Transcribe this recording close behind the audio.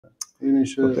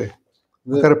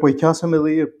Atëherë po I qasëm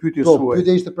edhe pyetjes suaj.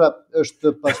 Pyetja ishte pra,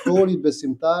 është pastori,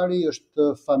 besimtari,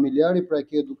 është familjari, pra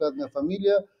ke edukat nga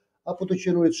familja, apo të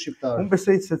qenurit shqiptar? Unë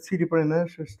besoj se cili prej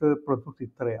nesh është produkti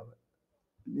I trellë.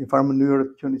 Në farë mënyrë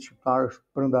të qenit shqiptar është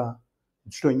brenda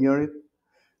çdo njërit.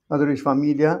 Natyrisht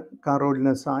familja ka rolin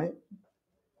e saj,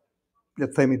 le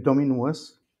të themi dominues,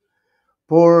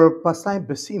 por pastaj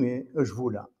besimi është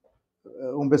vula.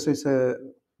 Unë besoj se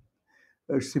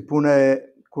është si puna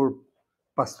kur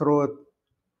pastrohet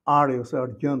ari ose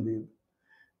argjendi,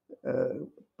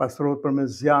 pastrohet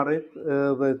përmes zjarrit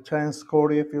dhe çajin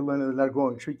skorje fillojnë dhe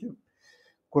largohen. Kështu që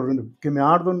kur kemi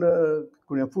ardhur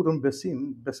kur jam futur në besim,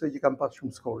 besoj që kam pas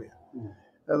shumë skorje.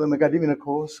 Edhe me kalimin e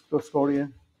kohës, këto skorje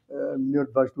në mënyrë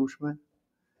të vazhdueshme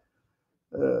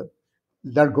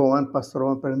largohen,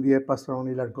 pastrohen, Perëndia pastron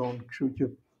I largon. Kështu që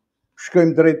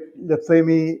shkojmë drejt, le të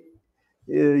themi,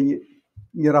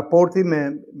 një raporti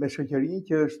me shoqërinë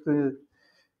që është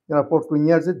një raport ku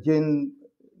njerëzit gjejnë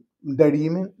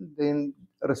nderimin,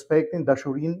 gjejnë respektin,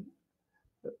 dashurinë,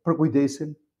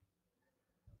 përkujdesin.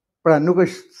 Pra nuk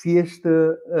është thjesht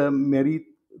merit,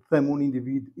 them unë,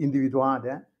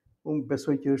 individuale, unë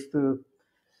besoj që është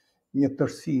një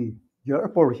tërësi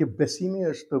gjëra, por që besimi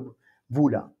është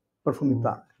vula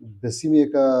përfundimtare. Besimi e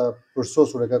ka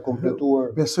përsosur, e ka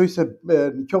kompletuar. Besoj se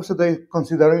nëse do I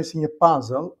konsiderojmë si një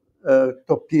puzzle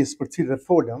këto pjesë për cilët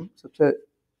folëm, sepse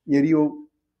njeriu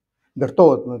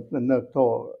ndërtohet në këto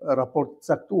raporte të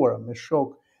caktuara me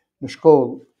shok, në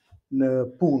shkollë, në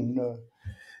punë, në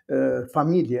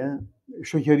familje,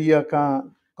 shoqëria ka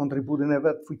kontributin e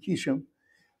vet fuqishëm,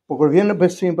 por kur vjen në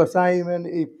besim, pastaj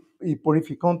I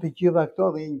purifikon të gjitha këto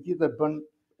dhe një gjithë bën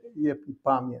jep një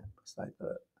pamje pastaj të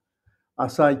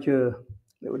asaj që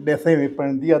le themi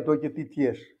Perëndia do që ti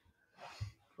t'jesh.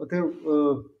 Atëherë,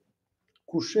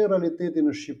 ku sheh realitetin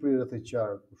në Shqipëri rreth e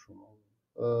qartë për shembull?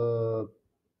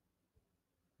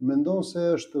 Mendon se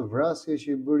është vrasja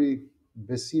që I bëri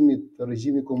besimit të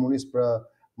regjimit komunist, pra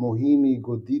mohimi,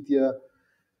 goditja,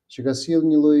 që ka sjellë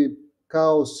një lloj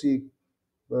kaosi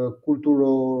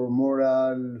kulturor,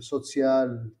 moral, social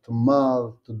të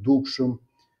madh, të dukshëm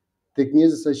tek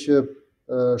njerëzit, saqë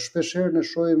shpeshherë ne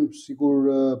shohim sikur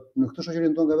në këtë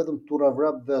shoqërinë tonë ka vetëm turra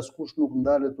vrap dhe askush nuk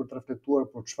ndalet për të reflektuar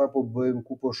për çfarë po bëjmë,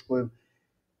 ku po shkojmë.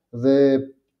 Dhe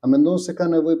a mendon se ka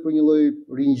nevojë për një lloj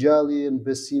ringjallje në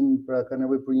besim, pra ka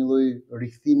nevojë për një lloj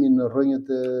rikthimi në rrënjët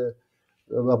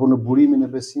apo në burimin e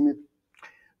besimit?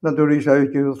 Natyrisht ajo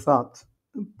që ju thatë,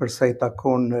 përsa I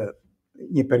takon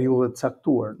një periudhë të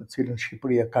caktuar në cilën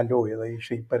Shqipëria kaloi dhe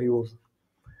ishte një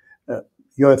periudhë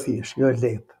jo e thjeshtë, jo e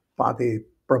lehtë, pati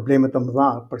probleme të mëdha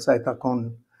përsa I takon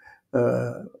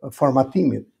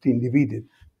formatimit të individit,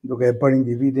 duke e bërë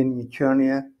individin një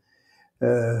qenie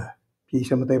që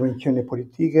ishte më tepër një qenie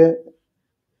politike,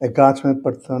 e gatshme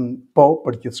për të thënë po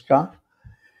për gjithçka,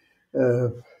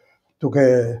 duke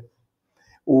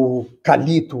u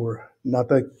kalitur në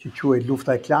atë që quhej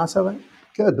lufta e klasave.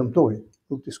 Kjo e dëmtoi,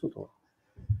 nuk diskutohet.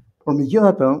 Por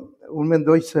megjithatë, unë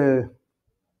mendoj se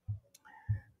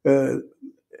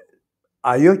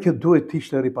ajo që duhet të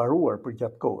ishte riparuar për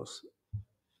gjatë kohës,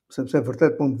 sepse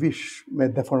vërtet mund vish me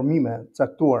deformime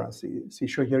caktuara si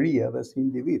shoqëria dhe si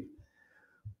individ,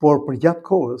 por për gjatë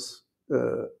kohës,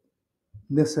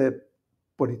 nëse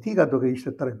politika do të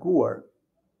ishte treguar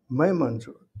më e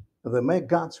mençur dhe më e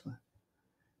gatshme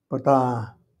për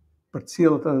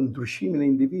përcjellë të ndryshimin e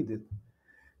individit,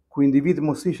 ku individi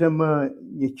mos ishte më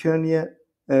një qenie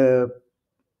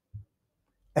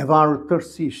e varur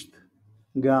tërësisht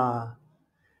nga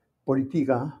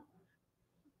politika,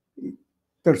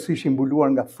 tërësisht I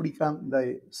mbuluar nga frika ndaj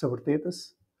së vërtetës,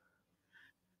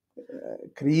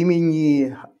 krijimi një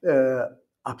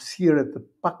hapësire të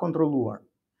pakontrolluar,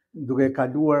 duke e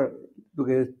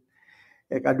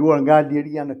kaluar nga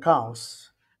liria në kaos.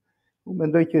 Unë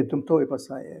mendoj që dëmtoi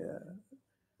pastaj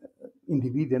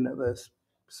individin dhe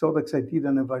sot e kësaj dite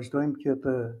ne vazhdojmë që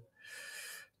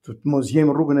të mos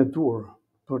gjejmë rrugën e dur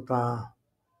për ta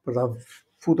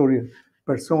futur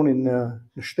personin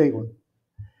në shtegun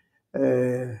e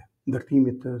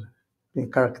ndërtimit të një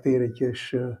karakteri që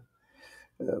është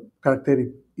karakteri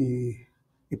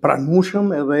I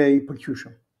pranueshëm edhe I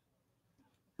pëlqyeshëm.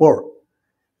 Por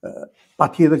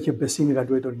patjetër që besimi ka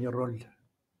luajtur një rol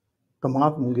të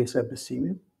madh, mungesa e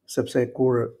besimit, sepse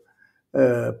kur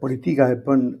politika e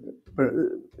bën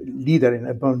liderin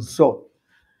e bën zot,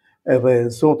 edhe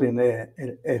zotin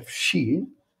e fshi,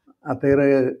 atëherë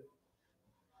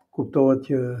kuptohet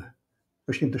që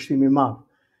është një dështim I madh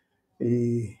I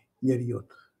njeriut.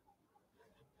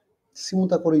 Si mund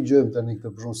ta korrigjojmë tani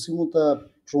këtë për shkak? Si mund ta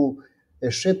e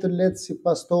shet të lehtë si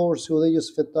pastor, si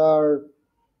udhëheqës fetar,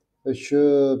 që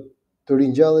të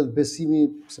ringjallet besimi,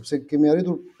 sepse kemi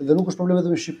arritur, dhe nuk është problem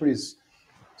vetëm i Shqipërisë,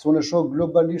 se unë e shoh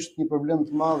globalisht një problem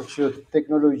të madh që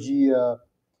teknologjia,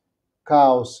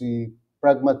 kaosi,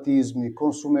 pragmatizmi,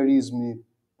 konsumerizmi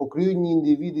po krijojnë një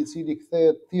individ i cili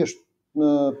kthehet thjesht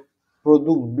në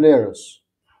produkt blerës,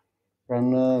 pra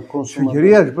në konsumator.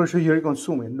 Shoqëria është bërë shoqëri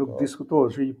konsumi, nuk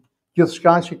diskutohet.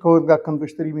 Gjithçka shikohet nga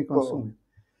këndvështrimi i konsumit.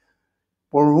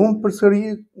 Por unë përsëri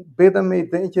betem me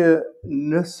idenë që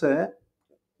nëse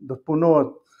do të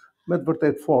punohet me të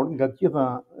vërtet fort nga të gjitha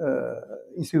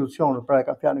institucionet, pra e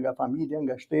ka fjalën nga familja,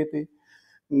 nga shteti,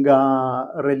 nga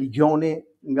religioni,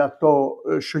 nga ato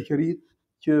shoqëritë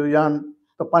që janë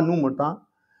të panumërta,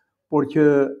 por që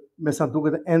me sa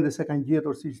duket ende se kanë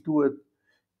gjetur siç duhet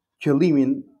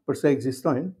qëllimin përse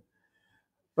ekzistojnë.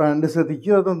 Pra nëse të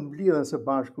gjitha do të mblidhen së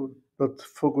bashku, do të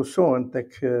fokusohen tek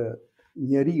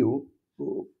njeriu,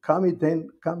 kam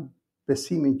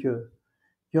besimin që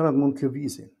gjërat mund të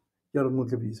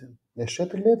lëvizin. E shet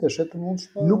të lehtë, e shet të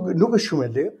mundshme. Nuk është shumë e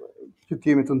lehtë, që të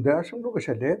jemi të ndershëm, nuk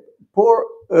është e lehtë, por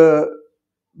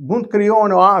mund të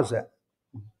krijohen oaze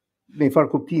në një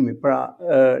farë kuptimi. Pra,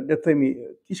 le të themi,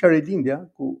 kisha Rilindja,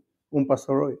 ku unë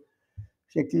pastoroj,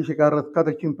 që kishte ka rreth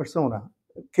 400 persona.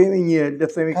 Kemi një, le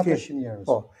të themi, 400 njerëz.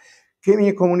 Po.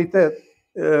 Kemi një komunitet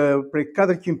prej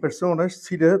 400 personash,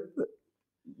 cilët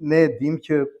ne dim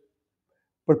që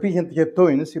përpiqen të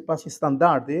jetojnë sipas një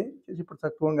standardi që është i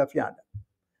përcaktuar nga fjala.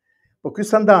 Po ky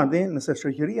standardi, nëse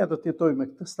shoqëria do të jetojë me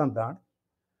këtë standard,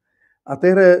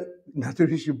 atëherë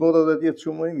natyrisht që bota do të jetë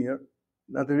shumë më e mirë,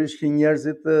 natyrisht që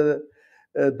njerëzit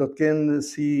do të kenë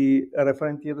si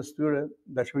referent jetës tyre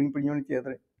dashurinë për njëri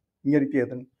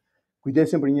tjetrin,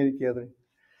 kujdesin për njëri tjetrin.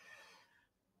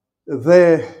 Dhe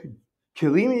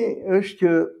qëllimi është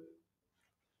që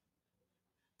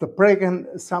të preken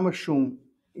sa më shumë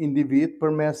individ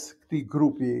përmes këtij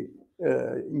grupi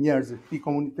njerëzit, këtij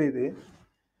komuniteti,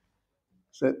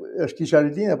 se është kisha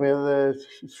Rilindja, por edhe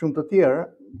shumë të tjerë,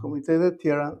 komunitete të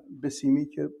tjera, besimi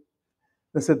që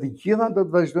nëse të gjitha do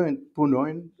të vazhdojnë të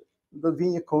punojnë, do të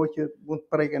vijë një kohë që mund të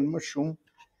preken më shumë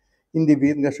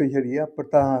individ nga shoqëria për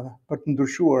të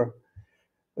ndryshuar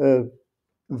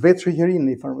vetë shoqërinë në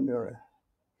një farë mënyrë.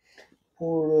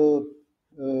 Por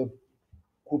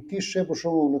kur ti sheh për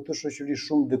shembull në këtë shoqëri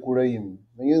shumë dekurajim,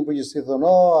 në një përgjithësi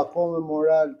thonë, akoma me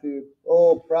moral ti,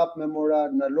 prap me moral,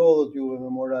 na lodhët juve me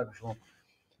moral për shembull.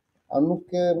 A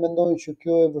nuk e mendojnë që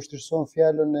kjo e vështirëson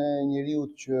fjalën e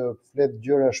njeriut që flet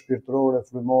gjëra shpirtërore,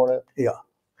 frymore? Jo.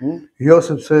 Jo,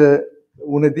 sepse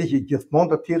unë e di që gjithmonë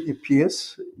do të jetë një pjesë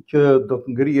që do të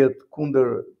ngrihet kundër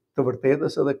të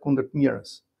vërtetës edhe kundër të mirës.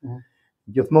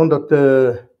 Gjithmonë do të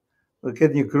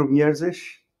ketë një grup njerëzish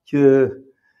që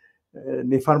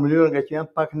në një farë mënyrë nga që janë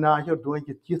të pakënaqur, duan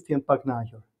që të gjithë të jenë të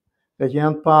pakënaqur. Nga që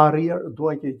janë të paarrir,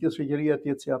 duan që gjithë shoqëria të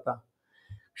jetë si ata.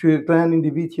 Kështu që këta janë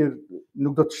individ që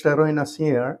nuk do të shterojnë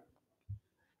asnjëherë,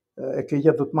 e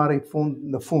keqja do të marrë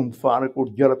në fund fare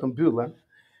kur gjërat të mbyllen.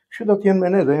 Kështu do të jenë me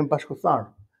ne, do jenë bashkëthar.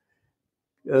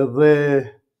 Dhe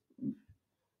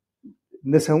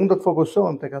nëse unë do të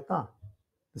fokusohem tek ata,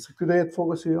 nëse ky do jetë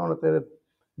fokusi jonë, atëherë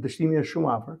dështimi është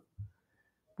shumë afër.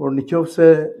 Por në qoftë se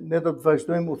ne do të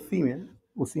vazhdojmë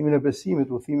udhimin e besimit,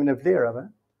 udhimin e vlerave,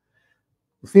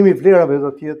 udhimi i vlerave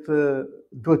duhet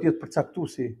të jetë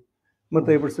përcaktuesi më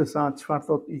tepër se sa çfarë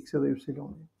thot X dhe Y.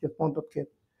 Gjithmonë do të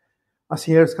ketë.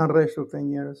 Asnjëherë s'kan rreshtur këta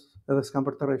njerëz, edhe s'kan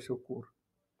për të rreshtur kurrë.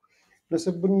 Nëse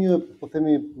bën një, po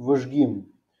themi, vëzhgim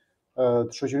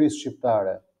të shoqërisë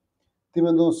shqiptare, ti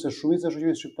mendon se shumica e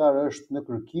shoqërisë shqiptare është në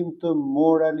kërkim të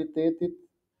moralitetit,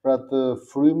 pra të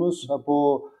frymës,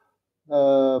 apo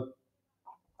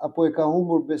e ka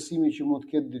humbur besimin që mund të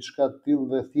ketë diçka të tillë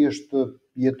dhe thjesht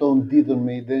jeton ditën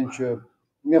me idenë që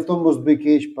mjafton mos bëj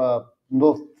keq pa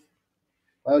ndodh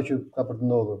ajo që ka për të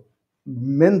ndodhur?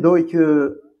 Mendoj që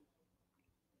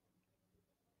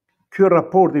ky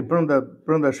raporti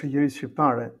brenda shoqërisë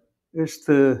shqiptare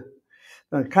është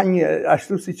ka një,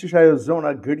 ashtu siç është ajo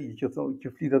zona gri që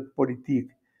flitet politik,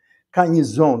 ka një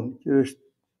zonë që është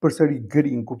përsëri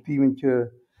gri në kuptimin që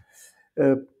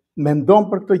mendon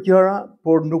për këto gjëra,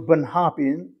 por nuk bën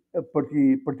hapin për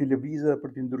t'i lëvizur dhe për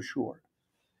t'i ndryshuar.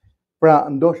 Pra,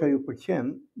 ndoshta ju pëlqen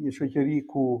një shoqëri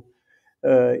ku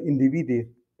individi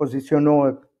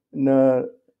pozicionohet në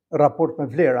raport me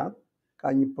vlerat, ka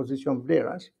një pozicion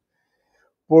vlerash,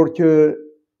 por që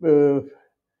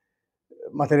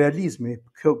materializmi,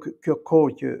 kjo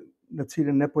kohë që në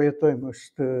cilën ne po jetojmë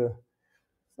është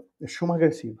shumë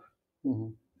agresiv.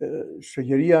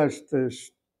 Shoqëria është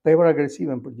tepër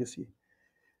agresive në përgjithësi.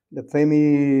 Le të themi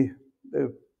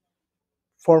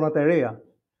format e reja,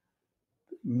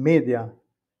 media,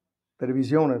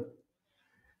 televizionet,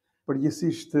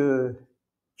 përgjithsisht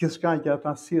gjithçka që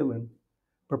ata sjellin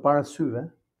përpara syve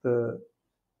të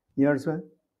njerëzve,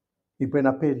 i bëjnë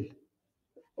apel,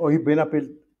 o i bëjnë apel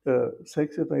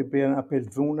seksit, o i bëjnë apel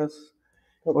dhunës,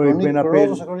 o i bëjnë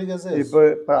apel,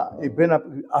 i bëjnë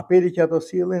apeli që ato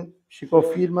sjellin, shiko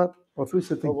filmat,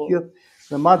 pothuajse të gjithë,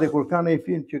 dhe madje kur kanë një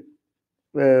film që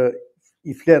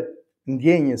i flet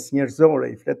ndjenjes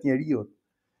njerëzore, i flet njeriu,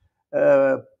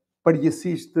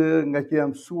 përgjithsisht nga që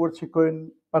janë mësuar të shikojnë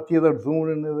patjetër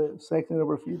dhunën edhe seksin e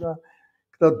përfita,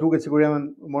 këta duket sikur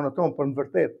janë monoton, por në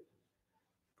vërtet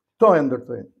këto e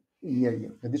ndërtojnë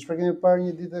njeriu. E di çfarë kemi parë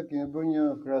një ditë, kemi bërë një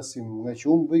krahasim, nga që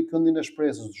unë bëj këndin e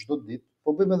shpresës çdo ditë, po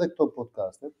bëjmë edhe këto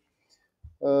podcastet.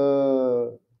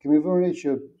 Kemi vënë re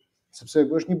që sepse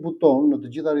është një buton në të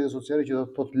gjitha rrjetet sociale që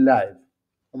thot live.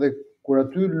 Dhe kur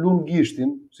aty lum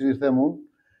gishtin, si i them unë,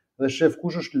 dhe shef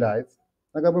kush është live,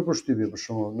 na ka bërë përshtypje për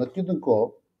shembull, në të njëjtën kohë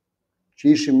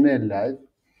që ishim ne live,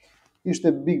 ishte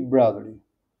Big Brotheri.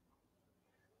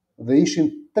 Dhe ishin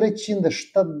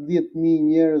 370.000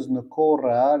 njerëz në kohë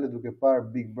reale duke parë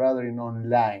Big Brotherin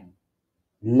online.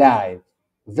 Live.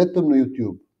 Vetëm në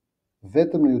YouTube.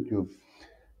 Vetëm në YouTube.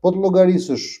 Po të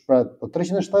llogarisësh, pra,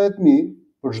 370.000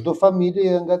 për çdo familje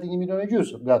janë gati 1,5 milion,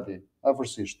 gati,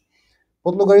 afërsisht.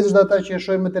 Po të llogarisësh ata që e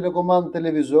shohin me telekomandë në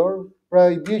televizor, pra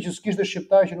i bie që s'kishte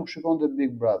shqiptar që nuk shikonte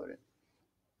Big Brotherin.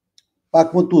 Pak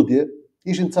më tutje,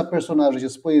 ishin ca personazhe që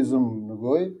s'po i zëm në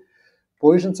gojë,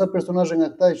 por ishin ca personazhe nga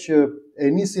këta që e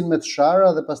nisin me të shara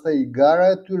dhe pastaj gara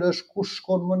e tyre është kush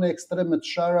shkon më në ekstrem me të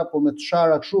shara, po me të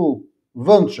shara kështu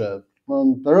vëndçe, më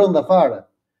të rënda fare.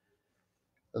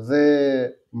 Dhe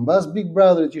mbas Big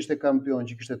Brotherit që ishte kampion,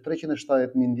 që kishte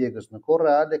 370.000 ndjekës në kohë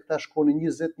reale, këta shkonin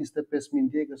 20-25.000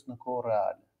 ndjekës në kohë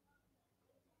reale.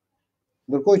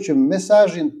 Ndërkohë që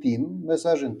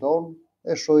mesazhin ton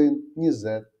e shohin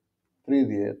 20,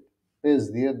 30,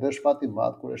 50 dhe shfati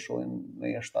madh kur e shohin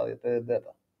në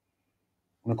 70-80.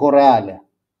 Në kohë reale.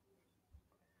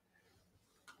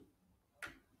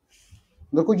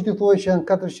 Ndërkohë që ti thuaj që janë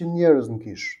 400 njerëz në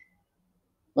kish.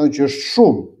 Që është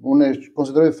shumë, unë e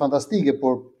konsideroj fantastike,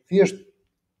 por thjesht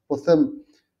po them,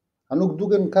 a nuk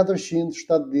duken 400,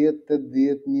 70,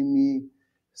 80, 1000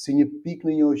 si një pikë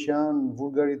në një oqean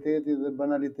vulgariteti dhe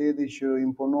banaliteti që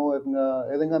imponohet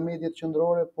edhe nga mediat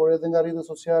qendrore, por edhe nga rrjetet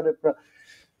sociale. Pra,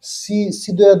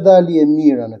 si doja dali e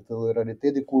mira në këtë lloj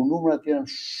realiteti kur numrat janë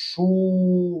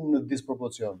shumë në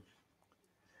disproporcion?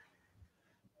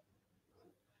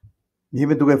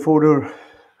 Jemi duke folur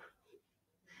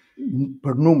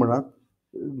për numrat,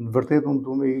 në vërtet unë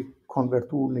du me i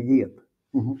konvertu në jetë.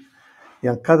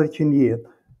 Janë 400 jetë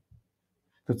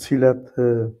të cilat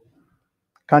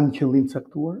kanë qëllim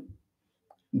caktuar,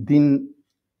 din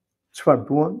çfarë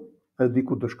duan dhe di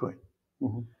ku do shkojnë.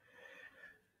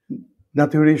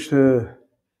 Natyrisht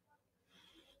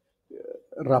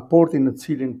raportin në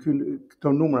cilin këto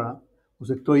numra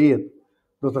ose këto jetë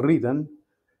do të rriten,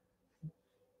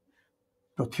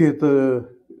 do t'jetë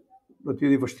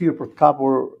i vështirë për të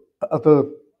kapur atë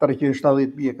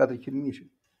 370.000, 400.000.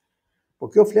 Po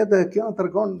kjo në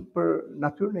tregon për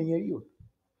natyrën e njeriut.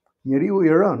 Njeriu i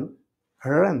rënd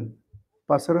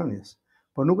pas rënies.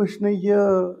 Po nuk është në gjë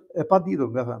e paditur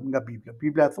nga Bibla.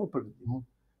 Bibla e thot për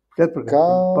flet për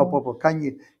po, ka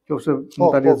një, nëse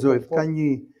mund ta lexoj, ka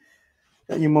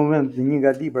një moment në një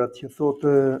nga librat që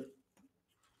thotë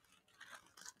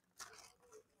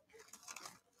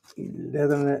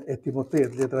letrën e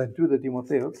Timoteut, letra e 2 e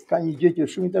Timoteut, ka një gjë që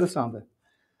është shumë interesante.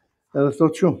 Edhe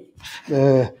thotë shumë.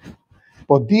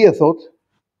 Po dije thot,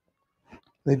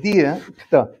 dhe dije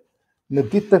këta, në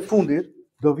ditët e fundit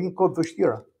do vinë kohë të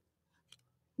vështira.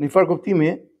 Në një farë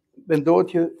kuptimi, mendohet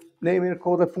që ne jemi në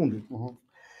kohët e fundit.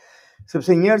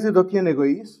 Sepse njerëzit do të jenë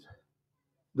egoist,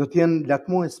 do të jenë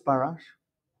lakmues parash,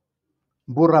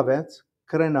 burravec,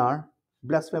 krenar,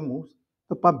 blasfemus,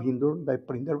 të pabindur ndaj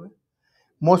prindërve,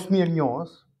 mos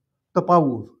mirënjohës, të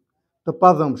paudhë, të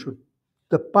padhëmshëm,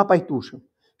 të papajtueshëm,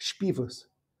 shpifës,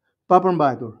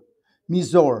 papërmbajtur,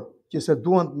 mizor, që se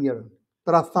duan të mirën,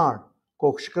 tradhtar,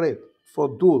 kokshkret,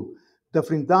 fodull, të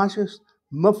frindashës,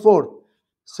 më fort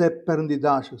se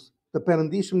perëndidashës, të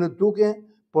perëndishëm në duke,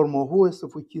 por mohues të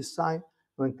fuqisë saj,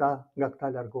 nga këta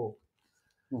largohu.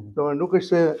 Nuk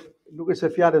është se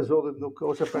fjalë e Zotit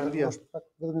ose Perëndia.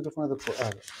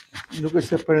 Nuk është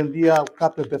se Perëndia ka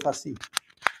për befasi.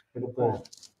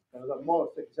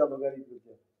 Mos e kisha llogaritur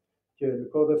që në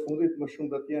kohët e fundit më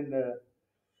shumë do të jenë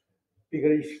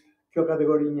pikërisht kjo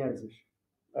kategori njerëzish.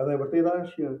 Edhe e vërteta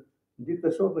është që në ditët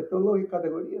e sotme këtë lloj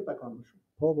kategorie ta kanë më shumë.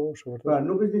 Po, është vërtet. Pra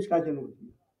nuk është diçka që nuk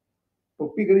di. Po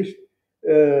pikërisht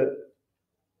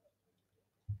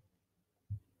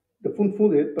në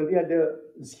fundit Perëndia lë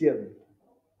zgjedhjen.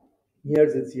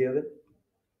 Njerëzit zgjedhin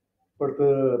për të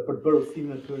bërë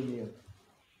udhëtimin e tyre në jetë.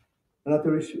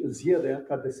 Natyrisht zgjedhja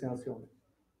ka destinacione.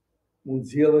 Mund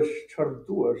zgjedhësh çfarë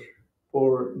duash, por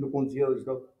nuk mund zgjedhësh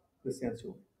çdo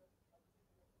destinacion.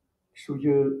 Kështu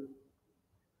që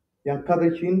janë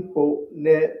 400, po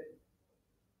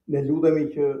ne ludhemi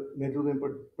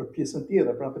për pjesën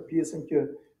tjetër, pra atë pjesën që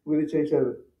nuk e di çfarë ishte,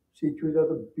 si quhet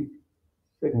atë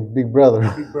Big Brother.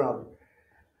 Big Brother.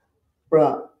 Pra,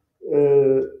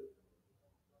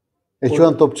 e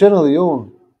quan Top Channel jo unë.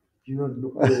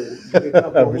 Nuk e ka,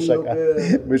 po Më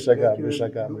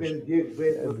shaka. Nuk e ndjek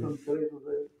vetë të tretë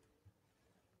dhe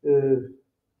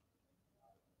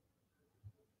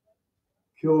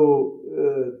kjo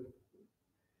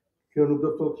nuk do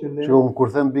të thotë që ne... Që unë kur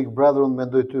them Big Brother, unë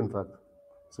mendoj ty në fakt.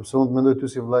 Sepse unë të mendoj ty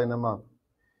si vllajin e madh.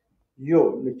 Jo,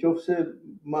 në qoftë se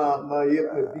ma jep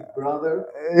me Big Brother,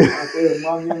 atëherë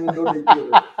ma një mendon e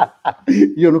tjetër.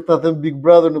 Jo, nuk ta them Big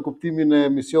Brother në kuptimin e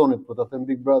emisionit, po ta them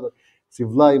Big Brother si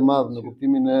vllai i madh në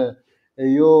kuptimin e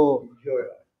jo... Jo,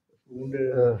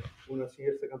 unë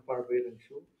asnjëherë se kam parë veten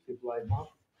kështu, si vllai i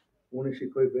madh. Unë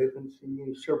shikoj veten si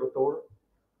një shërbëtor,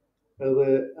 edhe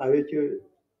ajo që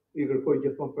i kërkoj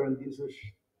gjithmonë Perëndis është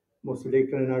mos të lej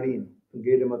krenarinë, të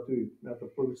ngelem aty në atë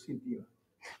përgjegjësinë time.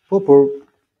 Po, por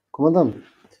komandant,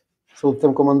 se u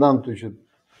them komandant ty që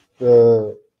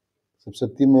sepse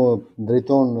ti më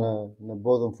drejton në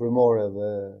botën frymore dhe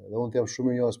unë jam shumë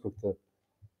mirënjohës për këtë.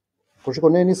 Por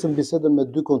shiko, ne nisëm bisedën me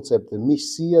dy koncepte,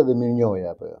 miqësia dhe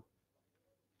mirënjohja, apo jo?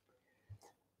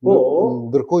 Po,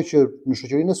 ndërkohë që në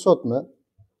shoqërinë e sotme,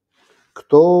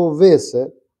 këto vese,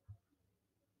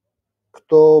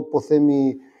 këto po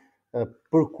themi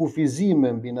përkufizime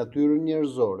mbi natyrën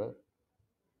njerëzore,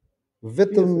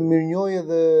 vetëm mirënjohje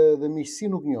dhe miqësi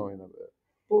nuk njohin atë.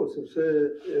 Po, sepse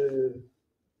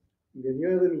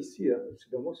mirënjohja dhe miqësia,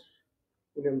 sidomos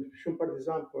unë jam shumë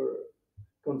partizan për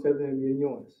konceptin e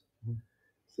mirënjohjes.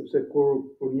 Sepse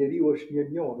kur njeriu është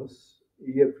mirënjohës,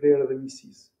 i jep vlerë edhe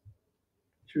miqësisë.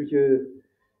 Kështu që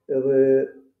edhe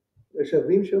është e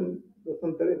dhimbshëm, do të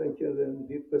them të drejtën, që edhe në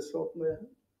ditët e sotme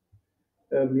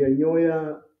mirënjohja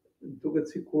duket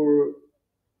sikur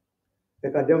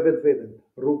e ka lënë vetveten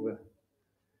rrugëve.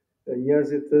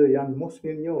 Njerëzit janë mos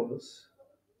mirënjohës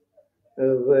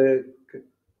dhe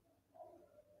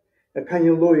ka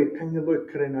një lloj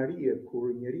krenarie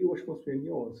kur njeriu është mos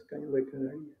mirënjohës, ka një lloj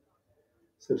krenarie.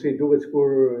 Sepse i duket sikur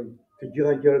të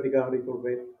gjitha gjërat i ka arritur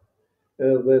vetë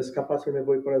dhe s'ka pasur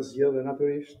nevojë për asgjë dhe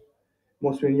natyrisht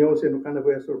mos mirënjohësi nuk ka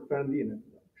nevojë as për Perëndinë.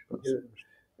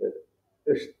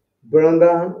 Është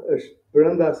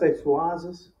brenda asaj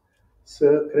suazës së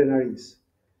krenarisë.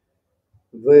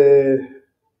 Dhe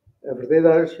e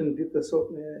vërteta është që në ditët e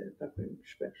sotme takojmë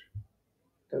shpesh.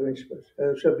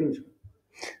 Është e dhimbshme.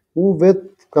 Unë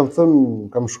vetë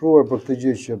kam shkruar për këtë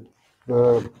gjë që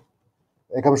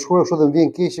e kam shkruar kështu dhe më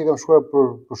vjen keq që kam shkruar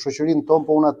për shoqërinë tonë,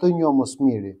 po unë atë njoh më së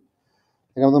miri.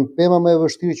 E kam thënë pema më e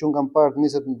vështirë që unë kam parë të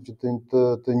niset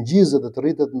të ngjizet dhe të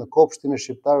rritet në kopshtin e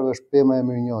shqiptarëve është pema e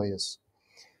mirënjohjes.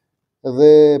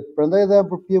 Dhe prandaj edhe jam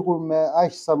përpjekur me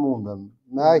aq sa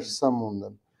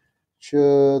mundem, që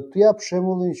të jap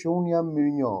shembullin që unë jam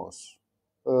mirënjohës.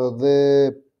 Dhe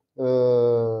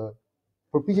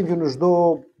përpiqem që në çdo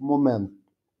moment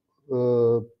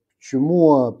që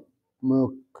mua më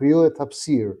krijohet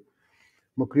hapësirë,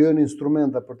 më krijohen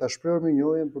instrumenta për ta shprehur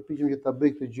mirënjohjen, përpiqem që ta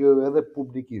bëj këtë gjë edhe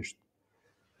publikisht.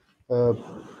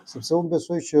 Sepse unë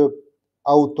besoj që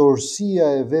autorësia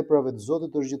e veprave të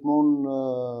Zotit është gjithmonë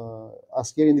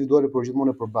asnjëri individuale, por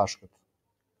gjithmonë e përbashkët.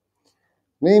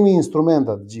 Ne jemi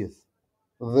instrumenta të gjithë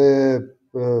dhe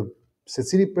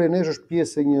secili prej nesh është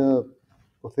pjesë e një,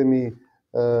 po themi,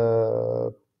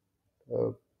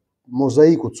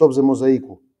 mozaiku, copëze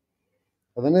mozaiku.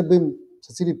 Edhe ne bëjmë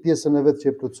secili pjesën e vetë që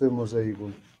e plotësojmë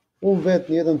mozaikun. Unë vetë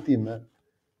në jetën time,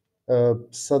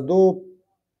 sado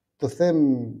të them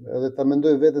edhe ta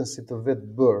mendoj veten si të vetë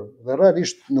bërë, dhe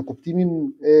realisht në kuptimin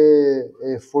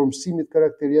e formësimit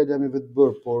karakterial jam i vetë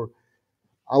bërë, por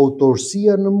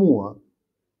autorësia në mua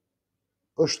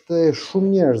është e shumë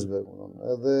njerëzve.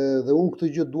 Dhe unë këtë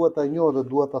gjë dua ta njoh dhe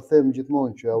dua ta them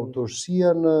gjithmonë që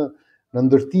autorësia në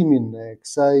ndërtimin e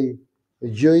kësaj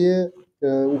gjëje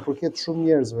u përket shumë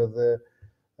njerëzve dhe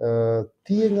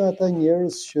ti je nga ata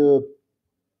njerëz që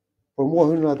për mua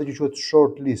hyn në atë që quhet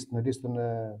short list, në listën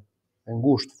e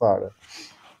ngushtë fare.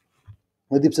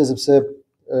 Në di pse, sepse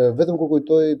vetëm kur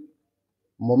kujtoj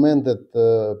momentet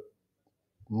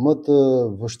më të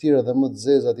vështira dhe më të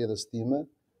zeza të jetës time,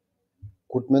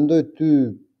 kur të mendoj ty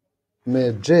me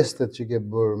xhestet që ke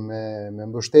bërë, me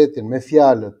mbështetjen, me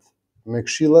fjalët, me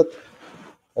këshillat,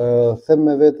 them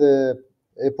me vete,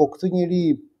 po këtë njeri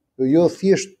jo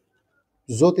thjesht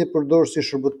Zoti e përdor si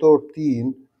shërbëtor tin,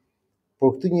 por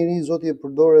këtë njeri Zoti e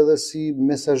përdor edhe si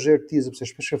mesazher ti, sepse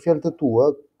shpesh fjalët e tua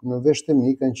në vesh të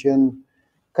mi kanë qenë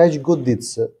kaq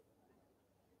goditëse,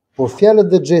 por fjalët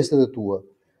dhe gjestet e tua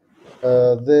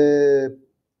dhe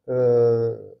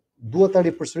dua ta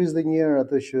ripërsëris edhe një herë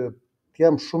atë që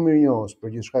jam shumë mirënjohës për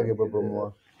gjithçka ke bërë për mua.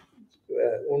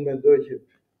 Unë mendoj që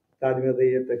talim edhe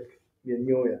jetë tek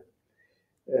mirënjohja.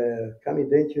 Kam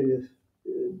idenë që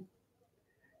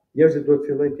njerëzit duhet të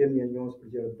fillojnë të jenë mirënjohës për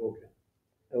gjërat e vogla.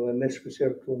 Edhe ne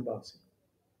shpeshherë këtu mbasim.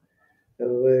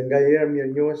 Edhe nganjëherë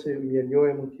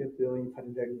mirënjohja mund të jetë edhe një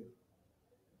falënderim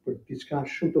për diçka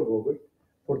shumë të vogël,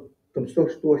 por të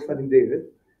mësosh të thuash faleminderit,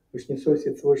 është njësoj si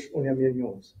të thuash unë jam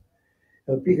mirënjohës.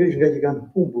 Edhe pikërisht nga që kanë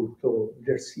humbur këto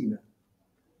vlerësime,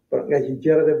 por nga që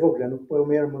gjërat e vogla nuk po e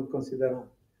merrem në konsiderat.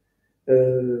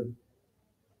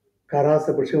 Ka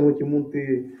raste për shembull që mund të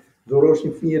dhurosh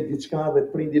një fëmijë diçka dhe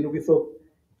prindi nuk i thot,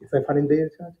 i thaj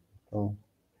faleminderit çaj.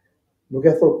 Nuk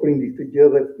e thot prindi këtë gjë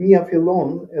dhe fëmia fillon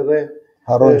edhe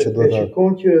harron që duhet.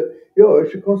 Shikon që e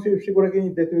shikon si sigurisht ka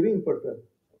një detyrim për të.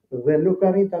 Dhe nuk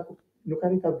arrin ta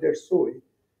vlerësoj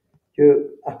që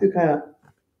aty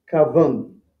ka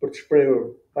vend për të shprehur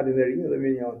falënderimin dhe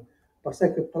mirënjohjen.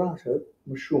 Pastaj këtë trashet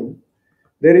më shumë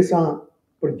derisa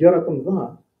për gjëra të mëdha,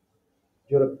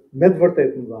 gjëra me të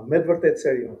vërtetë mëdha, me të vërtetë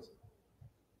serioze.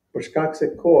 Për shkak se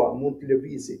koha mund të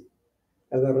lëvizë,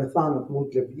 edhe rrethanat mund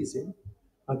të lëvizin,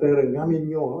 atëherë nga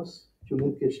mirënjohës që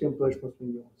mund të kesh qenë për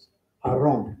mirënjohës.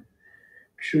 Harron.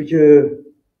 Kështu që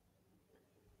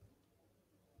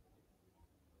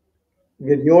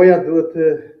mirënjohja duhet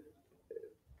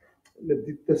në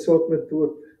ditë të sotme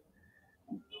duhet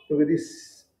nuk e di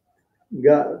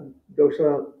nga ndoshta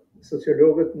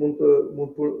sociologët mund të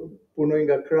punojnë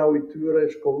nga krahu i tyre,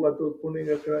 shkollat duhet të punojnë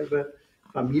nga krahu dhe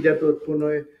familja duhet të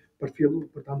punojë për të filluar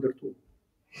për ta ndërtuar.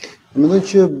 Mendoj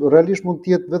që realisht mund të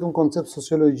jetë vetëm koncept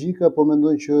sociologjik, apo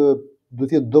mendoj që duhet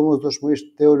të jetë domosdoshmërisht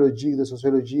teologjik dhe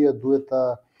sociologjia duhet ta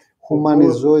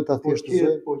humanizojë, ta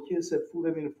thjeshtësojë? Po që se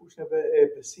futemi në fushën e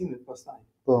besimit pastaj.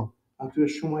 Po. Aty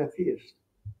është shumë e thjeshtë.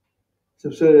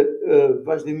 Sepse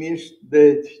vazhdimisht dhe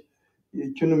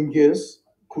që në mëngjes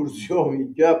kur zgjohemi,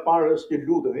 gjëja e parë është që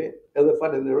lutemi edhe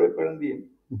falenderoj Perëndin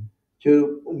që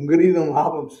ngritëm,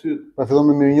 hapëm syt. Pra fillon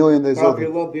me mirënjohjen ndaj Zotit. Pra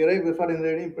fillon direkt me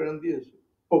falënderim Perëndis.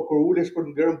 Po kur ulesh për të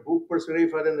ngrënë bukë, përsëri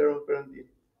falenderon Perëndin.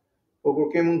 Po kur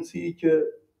ke mundësi që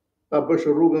ta bësh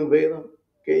rrugën vetëm,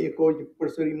 ke një kohë që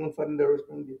përsëri mund të falenderosh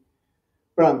Perëndin.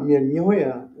 Pra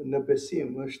mirënjohja në besim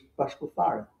është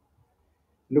bashkëpunëtare.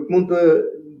 Nuk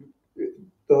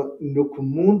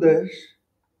mundesh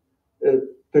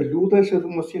të lutesh edhe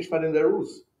mos jesh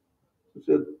falënderues.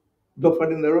 Sepse do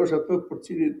falenderosh atë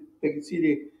tek i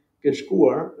cili ke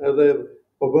shkuar edhe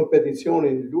po bën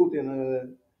peticionin, lutjen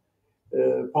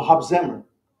po hap zemrën.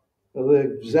 Edhe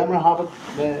zemra hapet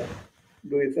me,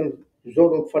 do i thënë,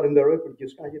 Zotin të falenderoj për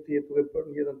gjithçka që ti je duke bërë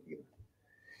në jetën time.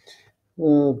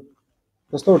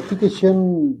 Pastor, ti ke qenë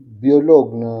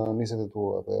biolog në niset e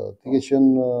tua, apo ti ke qenë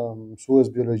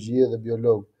mësues biologjie dhe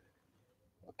biolog.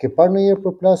 Ke parë ndonjëherë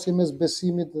përplasje mes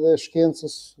besimit dhe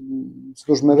shkencës,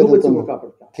 sidosh me veten tënde? Ka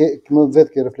përplasje. Më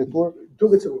vetë ke reflektuar?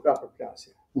 Duket sikur ka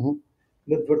përplasje.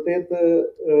 Në të vërtetë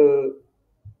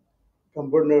kam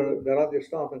bërë në Radio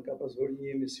Shtatën, ka pas bërë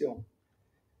një emision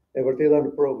e vërteta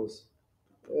në provës.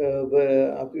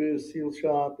 Dhe aty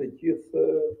sillsha të gjithë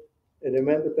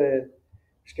elementet e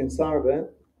shkencëtarëve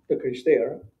të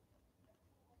krishterë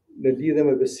në lidhje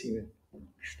me besimin.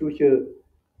 Kështu që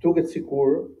duket sikur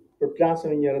përplasen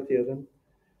me njëra tjetrën,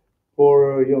 por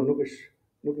jo, nuk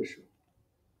është.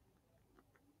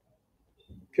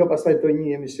 Kjo pastaj të një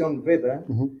emision vete,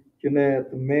 që ne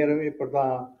të merremi për ta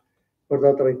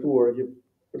trajtuar,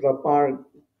 për ta parë,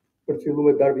 për të filluar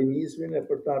me darwinizmin e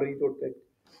për ta arritur tek.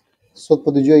 Sot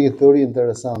po dëgjoj një teori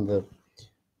interesante.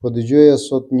 Po dëgjoja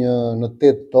sot në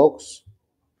TED Talks,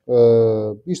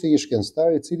 ishte një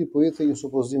shkencëtar i cili po jepte një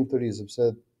supozim të ri,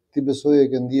 sepse ti besoj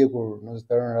e ke ndjekur nëse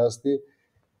të rënë rasti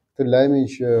të lajmin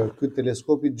që ky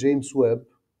teleskopi James Webb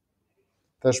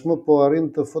tashmë po arrin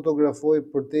të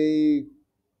fotografojë përtej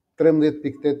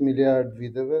 13.8 miliard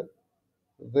viteve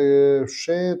dhe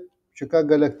shet që ka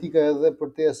galaktika edhe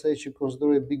përtej asaj që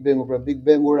konsideroj Big Bangu, pra Big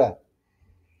Bangu ra.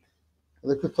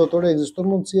 Dhe këtë thotë, ekziston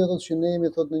mundësia thotë që ne jemi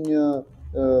thotë në një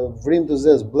vrim të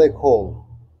zezë, black hole.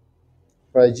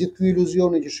 Pra gjithë ky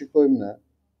iluzioni që shikojmë ne,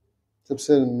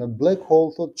 sepse në black hole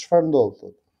thotë çfarë ndodh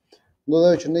thotë. Ndodh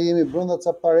ajo që ne jemi brenda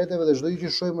ca pareteve dhe çdo gjë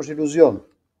që shohim është iluzion.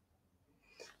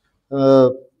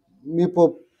 Mirë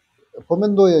po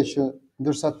mendoja që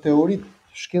ndërsa teoritë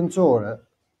shkencore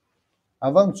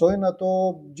avancojnë, ato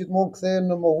gjithmonë kthehen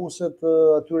në mohuset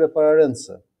atyre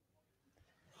pararendëse.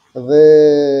 Dhe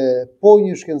po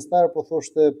një shkencëtar po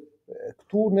thoshte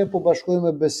këtu ne po bashkojmë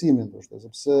me besimin, thoshte,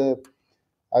 sepse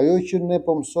ajo që ne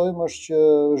po mësojmë është që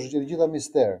është gjitha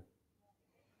mister.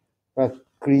 Pra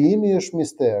krijimi është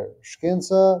mister,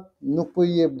 shkenca nuk po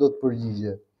i jep dot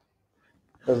përgjigje.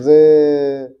 Dhe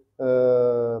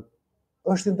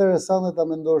është interesante ta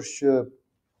mendosh që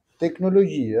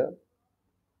teknologjia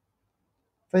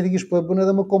faktikisht po e bën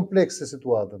edhe më komplekse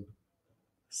situatën.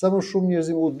 Sa më shumë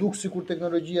njerëzim u duk sikur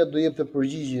teknologjia do jepte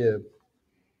përgjigje,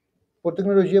 por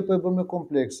teknologjia po e bën më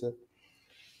komplekse.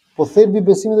 Po thelbi i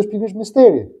besimit është pikërisht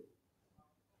misteri.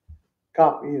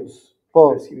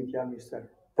 Besimit janë mister.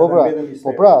 Po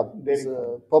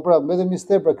pra, mbeten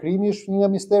mister, pra krijimi është një nga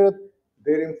misteret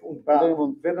deri në fund. Pra,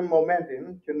 vetëm momentin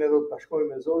që ne do të bashkohemi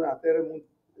me Zotin, atëherë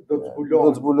do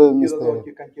të zbulojmë misterin.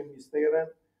 Që kanë qenë mistere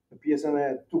në pjesën e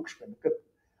dukshme,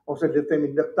 ose le të themi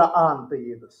në këtë anë të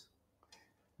jetës.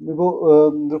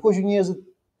 Ndërkohë që njerëzit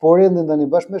po rendin tani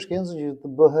bashkë me shkencën që të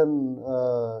bëhen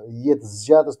jetë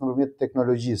zgjatës nëpërmjet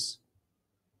teknologjisë.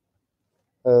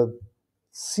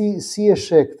 Si e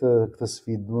sheh këtë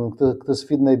sfidë, këtë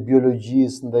sfidë ndaj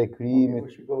biologjisë, ndaj krijimit?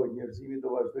 Shikoj, njerëzimi do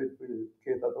vazhdojë të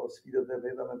ketë ato sfidat e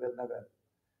veta me vetë në vetë.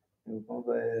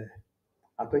 Dhe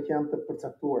ato që janë të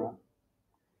përcaktuara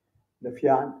në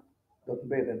fjalë do të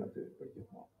mbeten aty për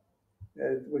gjithmonë.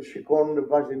 Shikon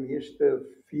vazhdimisht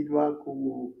filma ku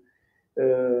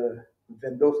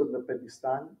vendoset në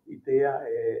pedestal ideja e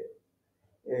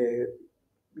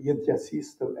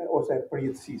jetëgjatësisë ose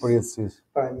përjetësisë.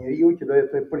 Pra njeriu që do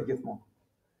jetojë përgjithmonë.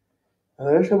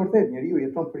 Dhe është e vërtetë, njeriu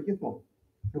jeton përgjithmonë.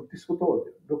 Nuk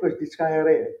diskutohet, nuk është diçka e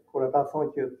re kur ata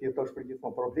thonë që të jetosh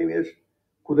përgjithmonë. Problemi është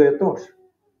ku do jetosh,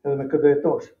 edhe me kë do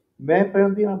jetosh, me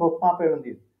Perëndin apo pa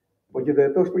Perëndin. Po që do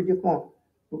jetosh përgjithmonë,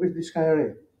 nuk është diçka e re.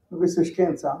 Nuk është se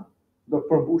shkenca do të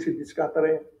përmbushë diçka të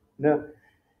re në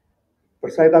për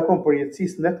sa i takon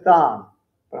përjetësisë në këtë anë,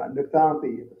 pra në këtë anë të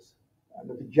jetës,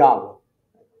 në të gjallë.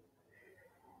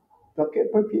 Do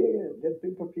ketë përpjekje, le të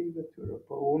bëjmë përpjekje të tyre,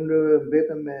 por unë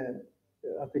mbetem me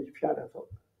atë që fjala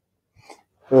thotë.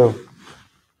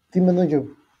 Ti mendon që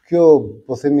kjo,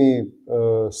 po themi,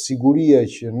 siguria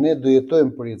që ne do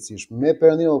jetojmë përjetësisht me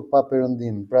Perëndin apo pa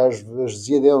Perëndin, pra është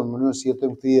zgjedhja jonë në mënyrën si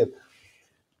jetojmë këtë jetë.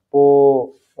 Po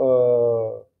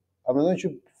a mendon që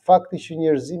fakti që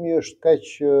njerëzimi është kaq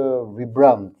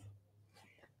vibrant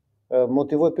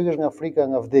motivohet pikërisht nga frika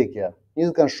nga vdekja?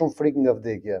 Njerëzit kanë shumë frikë nga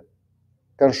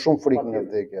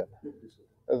vdekja.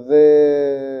 Dhe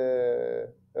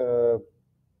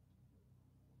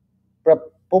pra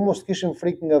po mos kishin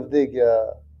frikë nga vdekja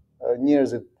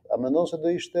njerëzit, a mendon se do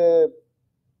ishte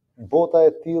bota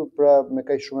e tillë, pra me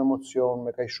kaq shumë emocion,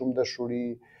 me kaq shumë dashuri,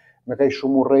 me kaq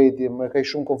shumë urrëtie, me kaq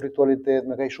shumë konfliktualitet,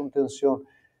 me kaq shumë tension,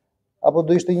 apo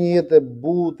do ishte një jetë e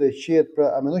butë, e qetë, pra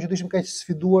a mendon që do ishim kaq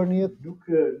sfiduar në jetë?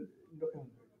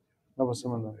 Apo se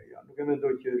mendon? Nuk e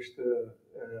mendoj që është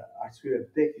arsye e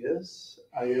vdekjes,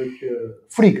 ajo që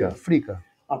frika.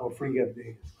 Apo frika e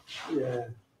vdekjes.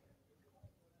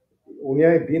 Unë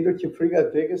jam i bindur që frika e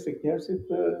vdekjes tek njerëzit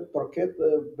troket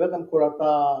vetëm kur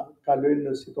ata kalojnë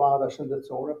në situata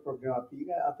shëndetësore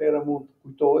problematike, atëherë mund të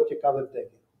kujtohet që ka dhe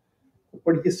vdekje.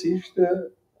 Përgjithsisht,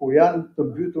 kur janë të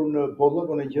mbytur në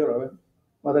bollëkun e gjërave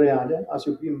materiale, as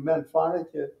ju vjen mend fare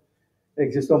që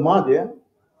ekziston madje,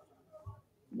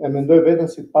 e mendoj veten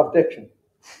si të pavdekshëm.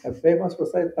 E vdekmas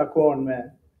pastaj takohen me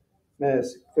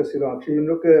këtë situatë.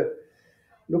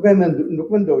 Nuk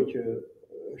mendoj që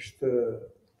është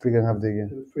frika nga vdekja.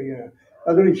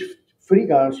 Natyrisht,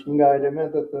 frika është nga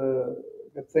elementet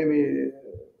le të themi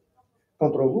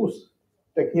kontrollues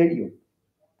tek njeriu.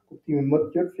 Kuptimi më të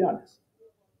qartë fjalës.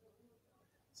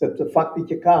 Sepse fakti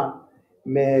që ka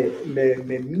me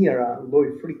mira lloj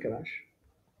frikash,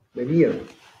 me mira,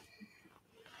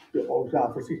 ose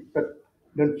afërsisht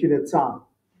 900 ca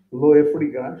lloje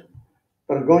frikash,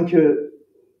 tregon që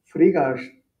frika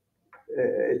është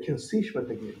e qëndrueshme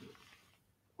tek njeriu.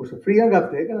 Kurse frika nga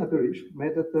vdekja natyrisht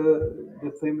mbetet le të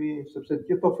themi, sepse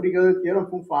gjithë ato frikat e tjera në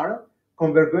fund fare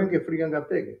konvergojnë ke frika nga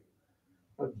vdekja.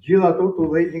 Gjithë ato të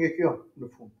udhëheqin ke kjo në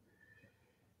fund.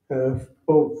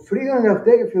 Po frika nga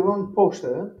vdekja fillon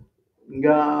poshtë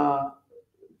nga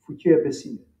fuqia e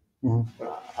besimit.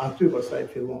 Pra aty pastaj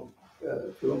fillon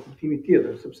kuptimi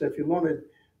tjetër, sepse fillon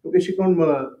nuk e shikon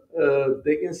më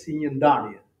vdekjen si një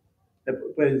ndarje.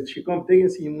 Po e shikon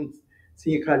vdekjen si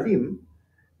një kalim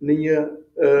në një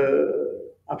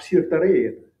hapësirë të re.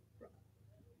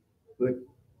 Dhe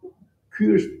ky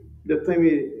është, le të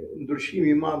themi, ndryshimi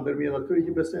i madh ndërmjet atyre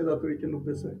që besojnë dhe atyre që nuk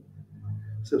besojnë.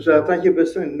 Sepse ata që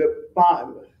besojnë në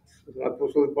palë,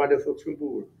 apostulli Pauli thotë shumë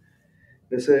bukur,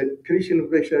 nëse Krishti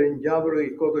nuk ishte ringjallur,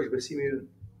 i kot është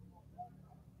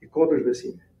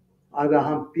besimi. a da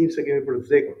ham pimë se kemi për të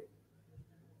vdekur.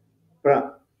 Pra,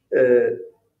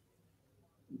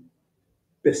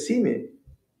 besimi,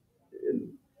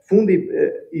 fundi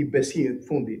i besimit,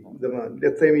 le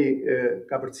të themi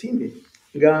kapërcimi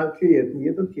nga kjo jetë, një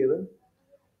jetën tjetër,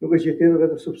 nuk është tjetër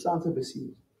vetëm substancë e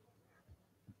besimit.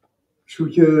 Kështu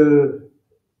që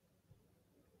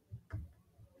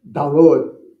dallohet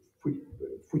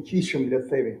fuqishëm, le të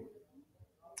themi,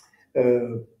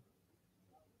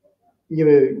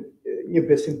 një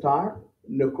besimtar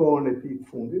në kohën e tij të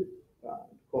fundit, në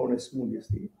kohën e smundjes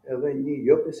së tij, edhe një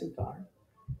jo besimtar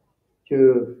që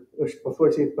është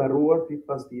pothuajse i parruar ditë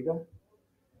pas dite,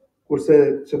 kurse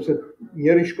sepse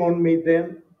njëri shkon me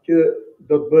idenë që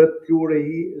do të bëhet plure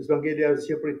i, s'do ngeli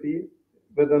asgjë prej tij,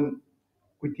 vetëm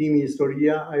kujtimi,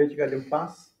 historia, ajo që ka lënë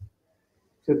pas,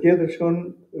 se tjetër shkon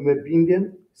me bindjen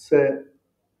se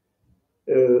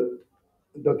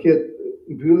do ketë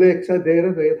mbyllje e kësaj dere,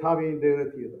 do jetë hapje një dere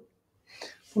tjetër.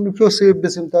 Unë nuk si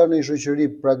besimtar në një shoqëri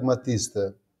pragmatiste,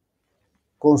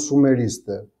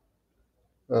 konsumeriste,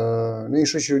 në një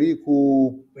shoqëri ku...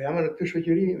 Po jam në këtë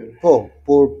shoqëri. Po,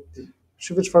 por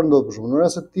shifë çfarë ndodh për shembull, në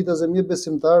rast se ti ta zëmë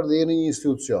besimtar dhe je në një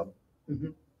institucion.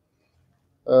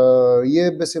 Je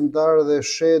besimtar dhe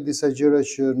sheh disa gjëra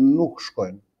që nuk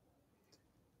shkojnë.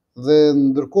 Dhe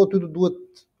ndërkohë ty të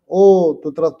duhet o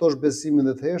të tradhtosh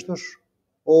besimin dhe të heshtësh,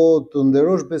 o të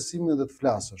nderosh besimin dhe të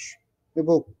flasësh.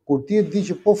 Po kur ti e di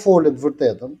që po folet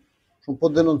vërtetën, shumë po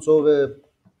denoncove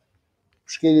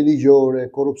shkelje ligjore,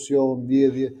 korrupsion,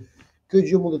 vjedhje, kjo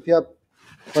gjë mund të t'jap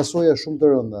pasoja shumë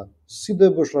të rënda. Si do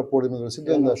e bësh raportin me të, si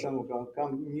do e ndash? Kam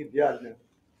një djalë,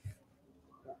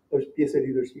 është pjesë e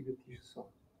leadershipit të kishës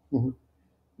sonë.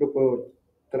 Nuk po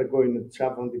tregoj në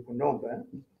çfarë vendi punonte,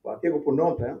 po atje ku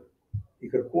punonte, i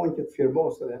kërkuan që të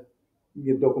firmoste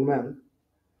një dokument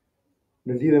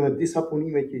në lidhje me disa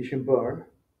punime që ishin bërë,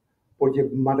 por që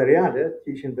materialet që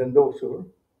ishin vendosur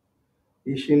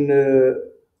ishin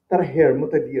 3 herë më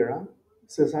të lira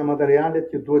se sa materialet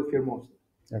që duhet firmosen.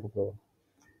 Ja kuptova.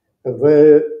 Dhe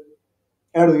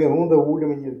erdhi unë dhe ulëm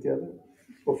me njëri tjetër,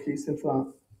 po flisin, tha,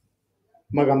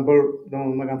 ma kanë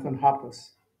thënë hapës.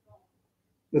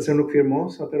 Nëse nuk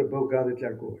firmos, atëherë bëu gati të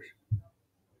largohesh.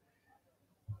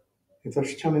 I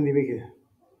thash, ç'a mendimi ke?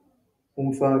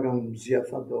 Unë tha, kam zgjedh,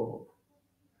 tha, do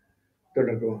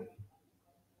largohem.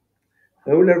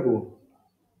 Dhe u largu.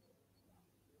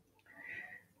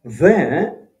 Dhe,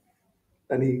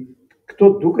 tani, këto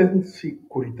duken si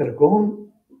kur i tregon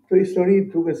këtë histori,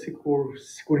 duket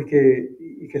sikur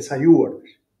i ke sajuar.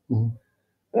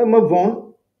 Dhe më vonë,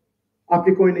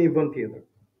 aplikoj në një vend tjetër.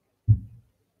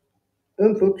 Dhe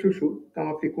më thotë çu,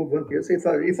 kam aplikuar vend tjetër,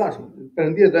 se i thash,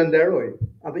 Perëndia do e nderoj,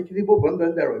 atë që ti po bën do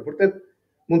e nderoj. Vërtet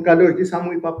mund kalosh disa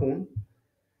muaj pa punë,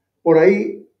 por ai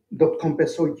do të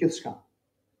kompensoj gjithçka.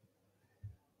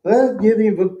 Dhe gjeti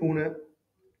një vend pune,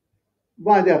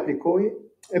 vajte aplikoj,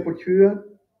 e përqyja,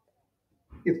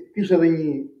 kishte edhe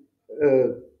një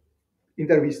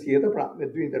intervistë tjetër, pra me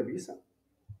 2 intervista.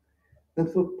 Dhe më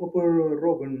thotë, po për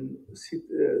rrogën, si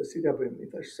t'ja bëjmë?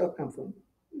 I thash, sa të kam thënë?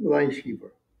 Më dha një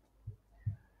shifër.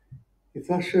 I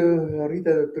thash,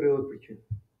 arrite 30%.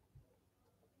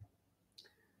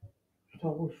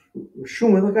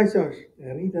 Shumë edhe kaq është,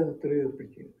 arrite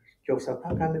 30%. Qofse ata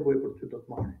kanë nevojë për ty do të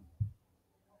marrin.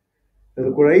 Edhe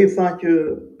kur ai tha që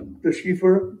të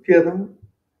shifër tjetër,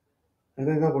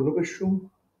 edhe nga por nuk është shumë,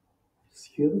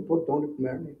 s'kjedhë, po doni të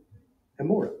merrni. E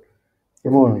morën. E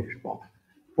morën.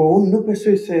 Po unë nuk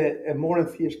besoj se e morën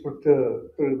thjesht për të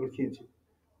 30%.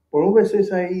 Por unë besoj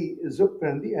se ai Zot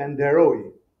Perëndia e nderoi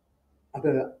atë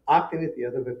aktin e tij,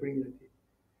 atë veprimin e tij.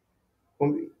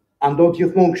 A ndodh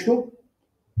gjithmonë kështu?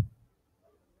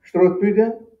 Shtrohet pyetja?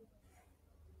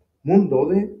 Mund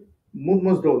ndodhi, mund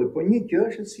mos ndodhi, po një gjë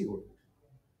është e sigurt.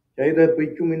 Që ai do të bëj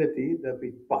gjumin e tij, do të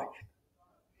bëj paqe.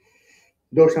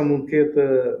 Ndoshta mund të ketë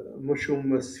më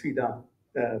shumë sfida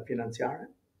financiare,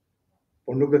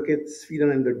 por nuk do të ketë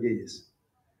sfidën e ndërgjegjës.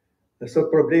 Dhe sot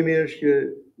problemi është që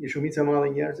një shumicë e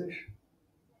madhe njerëzish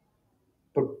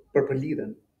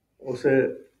përlidhen, ose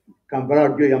kanë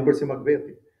vrarë gjë, janë bërë si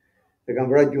Makbeti, e kanë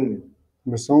vrarë gjumin.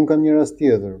 Ndërsa unë kam një rast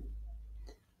tjetër.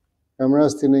 Kam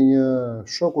rastin e një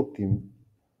shokut tim,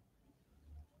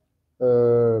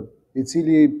 i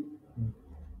cili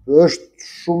është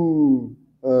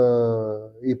shumë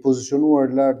i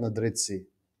pozicionuar lart në drejtësi.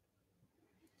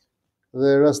 Dhe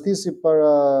rastisi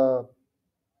para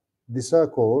disa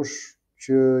kohësh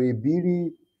që i biri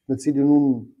me cilin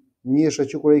unë njihesha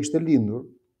që kur ai kishte lindur,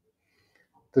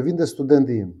 të vinte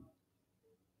studenti im.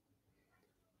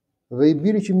 Dhe i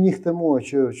biri që më njihte mua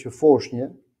që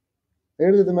foshnje,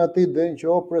 erdhi dhe me atë idenë që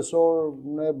o profesor,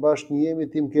 ne bashkë jemi,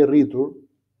 ti më ke rritur,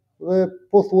 dhe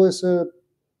pothuajse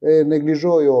e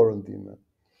neglizhoj orën time.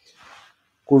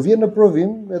 Kur vjen në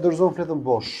provim, e dorëzon fletën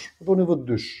bosh. Thoni vë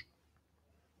dysh.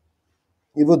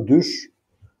 I vë dysh,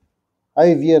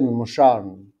 ai vjen më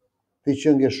sharn, ti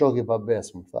që nge shoku i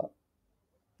pabes, më tha.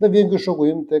 Dhe vjen ky shoku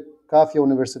im tek kafja e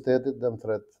universitetit dhe më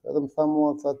thret. Edhe më tha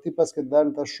mua, tha, ti pas ke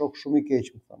dalë tash shok shumë i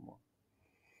keq, më tha mua.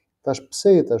 Tash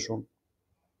pse i tash unë?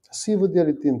 Si vë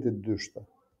djalit tim ti dyshta?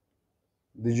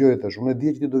 Dëgjoj tash, unë e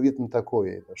di që ti do vjet më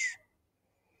takoje tash.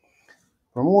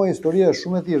 Për mua historia është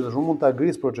shumë e thjeshtë, tash unë mund ta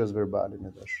gris proces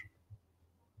verbalin tash.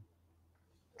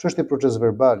 Ç'është proces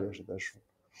verbali është tash.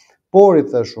 Por i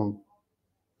thash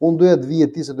unë doja të vije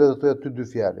ti se doja të thoja ty dy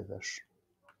fjalë tash.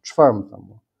 Çfarë më tha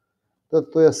mua? Do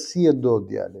të thoja si e do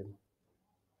djalin.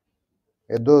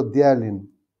 E do djalin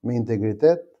me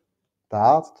integritet, të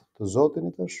aftë, të Zotin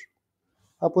i tash,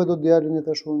 apo e do djalin i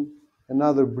tash unë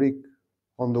another brick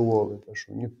on the wall i tash,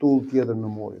 një tull tjetër në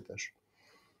mur i tash.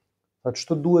 Tha,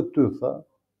 ç'të duhet ty, tha?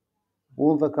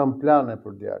 Unë tha kam plane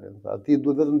për djalin, tha, ti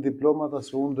duhet vetëm diploma, tha,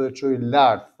 se unë do e çoj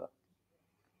lart, tha.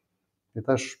 I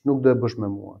thash, nuk do e bësh me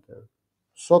mua atëherë.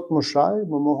 Sot më shaj,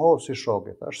 më moho si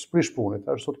shok, i thash, s'prish punë, i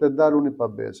thash, sot le dal unë i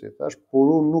pabesi, i thash, por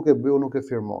unë nuk e bëj, nuk e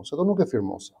firmos. Ato nuk e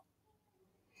firmosa.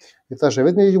 I thash, e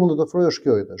vetmja që mund të të ofroj është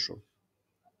kjo, i thash.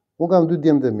 Unë kam 2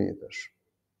 djemtë e mi, i thash.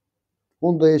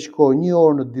 Unë do heq kohë 1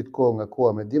 orë në ditë kohë nga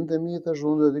koha me djemtë e mi, i thash,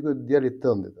 unë do dedikoj djalit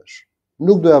tënd, i thash.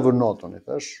 Nuk do ja vë notën, i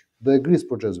thash, do e gris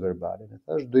proces verbalin, i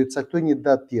thash, do i caktoj një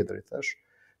datë tjetër, i thash.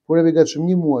 Por e gatshëm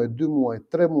 1 muaj, 2 muaj,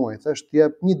 3 muaj, i thash, të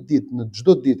jap një ditë në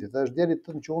çdo ditë, i thash, djalit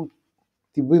tënd që unë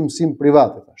ti bëj mësim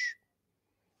privat, i thash.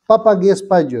 Pa pagesë,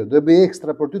 pa gjë, do e bëj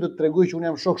ekstra për ty të tregoj që unë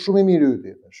jam shok shumë i mirë i yt,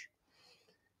 i thash.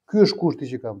 Ky është kushti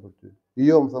që kam për ty.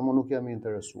 Jo, më tha, më nuk jam i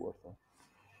interesuar, tha.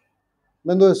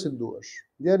 Mendoj si duash.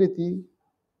 Djali i tij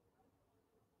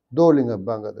doli nga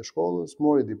bankat e shkollës,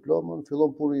 mori diplomën,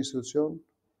 fillon punë në institucion.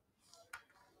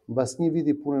 Mbas 1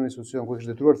 viti punë në institucion, ku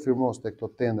kishte detyruar të firmoste këto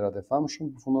tendrat e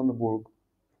famshëm, përfundon në burg.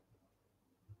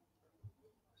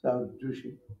 Sa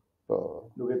dyshi. Po.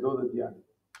 Nuk e do të djali.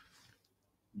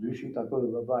 Dyshi i takoi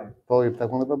dhe babai. Po, i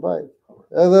takon dhe babai.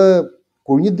 Edhe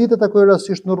kur një ditë e takoi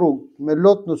rastisht në rrugë, me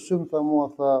lot në sy, tha mua,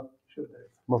 tha,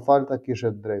 më fal, ta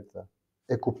kishe drejtë.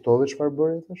 E kuptove çfarë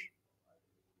bëri thash?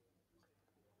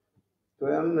 To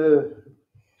janë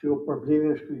që problemi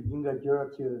është ky, një nga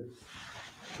gjërat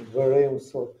që vërejmë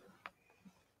sot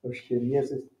është që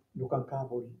njerëzit nuk kanë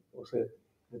kapur, ose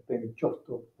në themi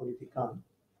qoftë politikanë,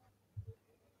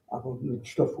 apo në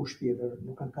çdo fushë tjetër,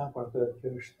 nuk kanë kapur atë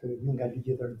që është një nga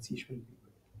ligjet e rëndësishme.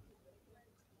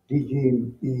 Ligji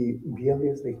i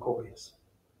mbjelljes dhe i kohës.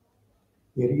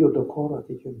 Njeriu do korrë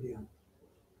atë që mbjell.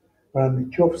 Pra në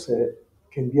qoftë se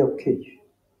ke mbjell keq,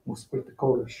 mos prit të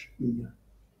korrësh i mirë.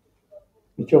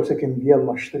 Në qoftë se ke mbjell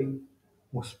mashtri,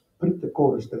 mos prit të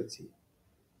korrësh drejtësi.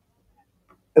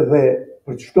 Dhe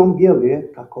për çdo mbjellje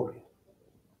ka korrje.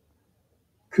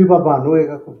 Ky baba nuk e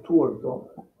ka kuptuar këto,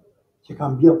 që ka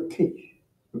mbjell keq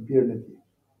në birën e tij.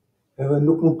 Edhe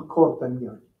nuk mund të korrë të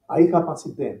mirë. Ai ka pas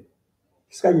idenë.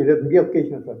 S'ka një vetë mbjell keq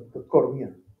në të korrë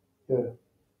mirë.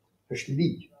 Është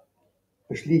ligj.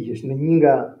 Është ligj, është në një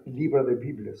nga librat e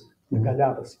Biblës, në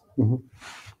Galatës.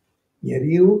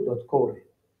 Njeriu do të korrë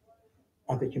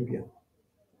atë që mbjell.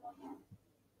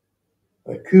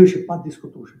 Dhe ky është pa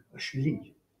diskutueshëm, është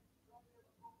ligj.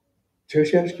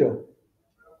 Çështja është kjo.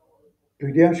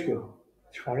 Pyetja është kjo.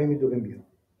 Çfarë jemi duke mbjell?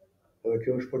 Edhe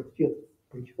kjo është për të gjithë,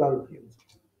 për gjithë të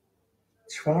tjerë.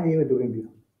 Çfarë jemi duke mbjell?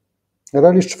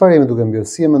 Realisht çfarë jemi duke mbjell?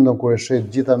 Si e mendon kur e sheh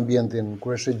gjithë ambientin,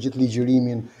 kur e sheh gjithë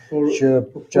ligjërimin që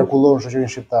qarkullon në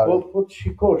shoqërinë shqiptare? Po të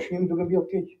shikosh, jemi duke mbjell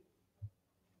keq.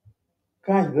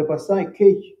 Kaq dhe pastaj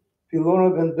keq fillon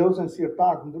të vendosen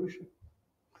sirtar të ndryshëm.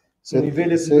 Në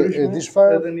nivele të ndryshme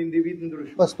edhe në individ të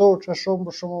ndryshëm. Pastor, çfarë shoh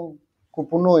për shembull kur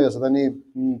punoja, se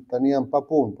tani jam pa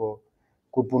punë, po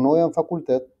kur punoja në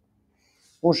fakultet,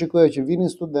 unë shikoja që vinin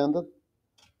studentët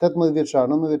 18 vjeçar,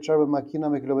 19 vjeçar me makina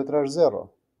me kilometrazh zero.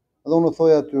 Dhe unë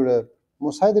thoja atyre,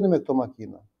 mos hajdeni me këto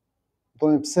makina. Më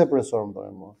thonin pse profesor, më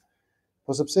thonin mua.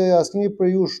 Po sepse asnjëri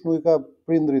prej jush nuk i ka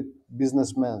prindrit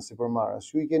biznesmen si përmarrës.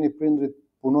 Ju i keni prindrit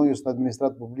punonjës në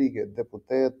administratë publike,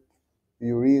 deputet,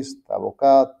 jurist,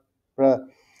 avokat. Pra,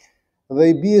 dhe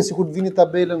i bie sikur të vini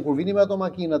tabelën, kur vini me ato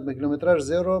makinat me kilometrazh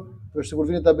zero, është sikur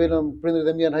vini tabelën prindrit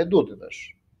e mi janë hajduti tash.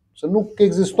 Se nuk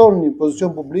ekziston një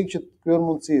pozicion publik që të krijon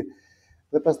mundësi.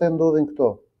 Dhe pastaj ndodhin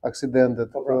këto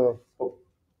aksidentet.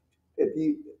 E di,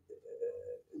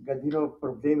 Galdino,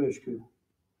 problemi është ky,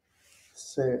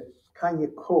 se ka një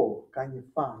kohë, ka një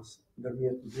fazë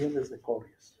ndërmjet mbjelljes dhe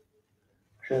korrjes.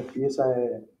 Është pjesa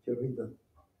që rritet,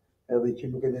 edhe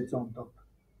që nuk e lexon dot.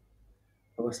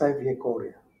 Dhe pastaj vjen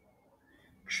korrja.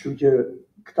 Kështu që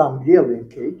këta mbjellin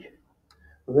keq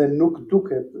dhe nuk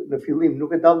duket, në fillim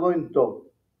nuk e dallojnë dot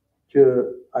që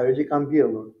ajo që ka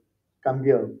mbjell,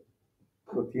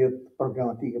 do të jetë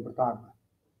problematike për të ardhmen.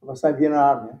 Pastaj vjen e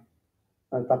ardhmja,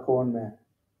 dhe takohen me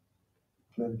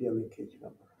mbjellin keq që ka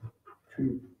bërë.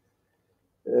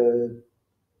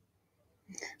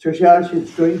 Çështja është që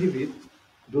çdo individ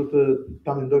duhet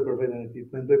ta mendoj për veten e tij,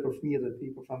 të mendoj për fëmijët e tij,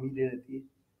 për familjen e tij,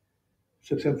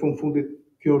 sepse në fundit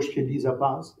kjo është qeliza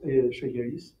bazë e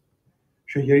shoqërisë.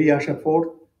 Shoqëria është e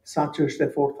fortë sa që është e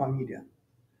fortë familja.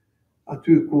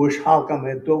 Aty ku është hallka më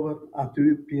e dobët, aty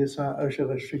pjesa është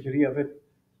edhe shoqëria vetë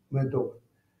më e dobët.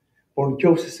 Por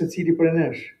nëse secili prej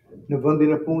nesh në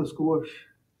vendin e punës ku është,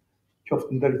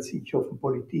 qoftë në drejtësi, qoftë në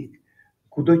politikë,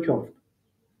 kudo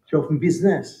qoftë në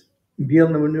biznes, mbjell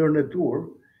në mënyrën e dur,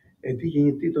 e di që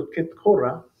një ditë do të ketë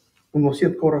korra, por mos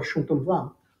jetë korra shumë të mëdha,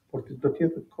 por do të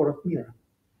jetë korra të mira.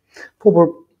 Po, por,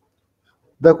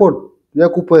 dakor, ja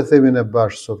ku po e themin e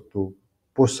bashkë sot këtu,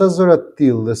 po sa zëra të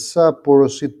tillë dhe sa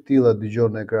porosi të tilla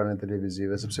dëgjon në ekranin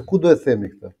televizive, sepse ku do e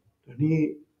themi këtë?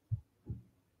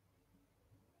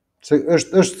 Se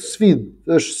është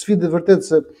sfidë e vërtet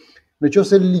se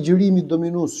nëse ligjërimi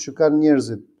dominues që kanë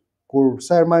njerëzit, kur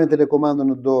sa herë marrin telekomandën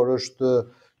në dorë, është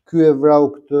ky e vrau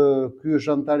këtë, ky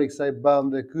është antari i kësaj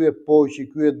bande, ky e poqi,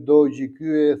 ky e dogji, ky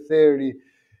e theri,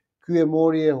 ky e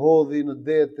mori e hodhi në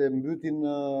det, e mbyti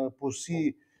në pusi,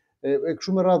 e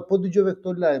kështu me radhë, po dëgjove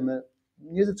këto lajme,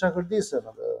 njerëzit çakërdisen.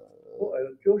 Po,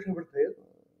 kjo është e vërtetë.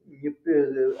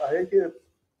 Ajo që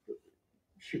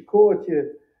shikohet që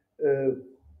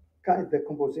ka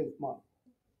dekompozim të madh.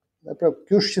 Pra,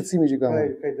 ky është shqetësimi që kam.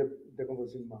 Ka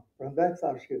dekompozim të madh. Prandaj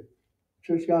thash që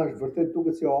çështja është vërtet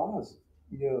duket si oazë,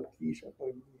 një kish apo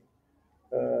një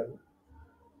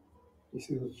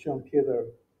institucion tjetër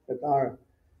fetar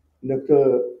në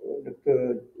këtë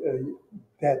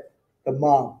det të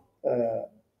madh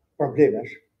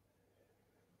problemesh.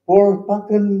 Por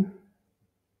paktën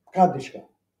ka diçka.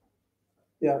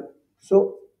 Ja,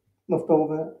 sot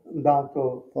mëftove ndan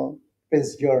këto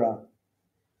 5 gjëra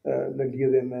në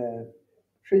lidhje me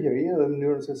shoqërinë dhe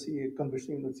mënyrën se si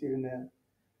këndvështrimin në cilin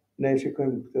ne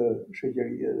shikojmë këtë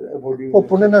shoqëri, evolimin.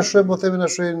 Po, ne na shohim, po themi na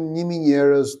shohin 1000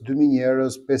 njerëz, 2000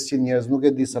 njerëz, 500 njerëz, nuk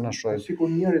e di sa na shohin.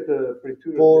 Sikur njëri prej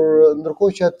tyre. Por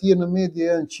ndërkohë që atje në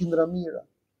media janë qindra mijëra.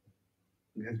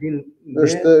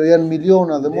 Janë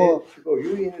miliona dhe mo. Shiko,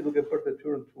 ju jeni duke bërë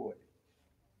detyrën tuaj.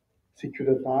 Si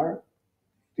qytetar,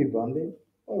 si vendi,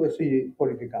 dhe si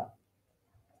politikan.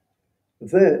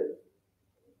 Dhe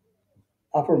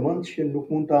afërmend që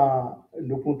nuk mund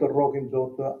të rrokim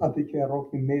dot aty që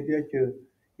rrokin media që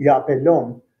i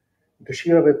apelon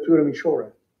dëshirave të tyre miqësore.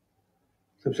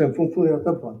 Sepse në fund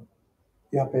ata bën.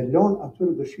 I apelon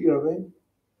atyre dëshirave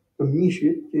të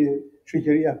miqit që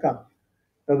shoqëria ka.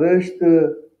 Edhe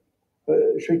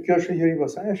kjo shoqëri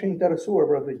pasaj është e interesuar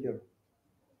për atë gjë.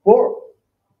 Por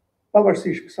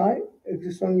pavarësisht kësaj,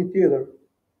 ekziston një tjetër,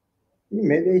 një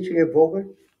media që e vogël,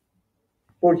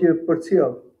 por që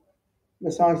përcjell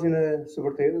mesazhin e së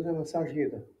vërtetës dhe mesazh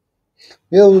jetës.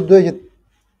 Jo, do doja që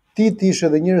ti të ishe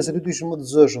dhe njerëz se ty të ishin më të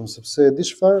zëshëm, sepse di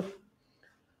çfarë?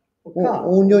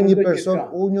 Unë njoh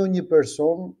një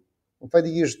person, në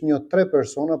faktikisht njoh 3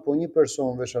 persona, po një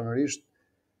person veçanërisht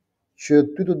që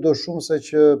ty të do shumë se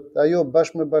që ajo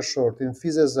bashkë me bashortin,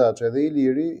 Fize Zaçe dhe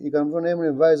Iliri, i kanë vënë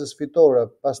emrin vajzës Fitora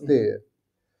pas teje.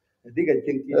 E di ka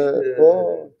qenë kish. Po,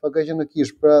 ka qenë në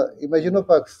kish. Pra, imagjino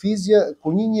pak, Fizja,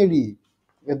 kur një njeri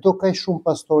e do kaq shumë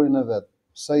pastorin e vet,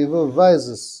 sa i vë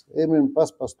vajzës emrin pas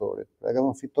pastorit, pra ka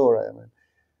thënë Fitora emrin.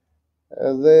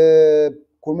 Edhe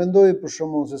kur mendoj për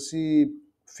shembull se si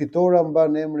Fitora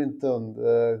mban emrin tënd,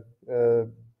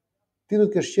 ti do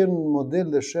të kesh qenë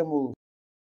model dhe shembull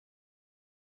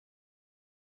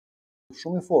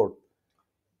shumë i fortë.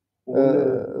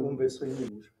 Unë besoj një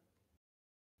vush.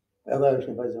 Edhe është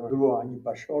një vajzë grua, një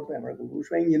bashortë e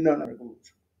mrekullueshme, një nënë e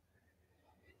mrekullueshme.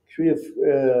 Kështu që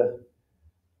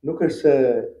nuk është se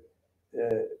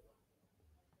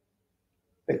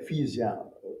tek Fizja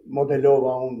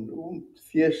modelova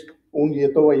unë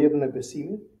jetova jetën e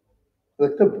besimit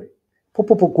dhe këtë bëj. Po,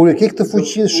 kur e ke këtë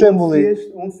fuqi shembulli.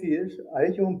 Unë thjesht,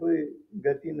 ajo që unë bëj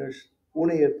gati është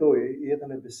unë jetoj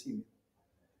jetën e besimit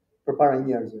përpara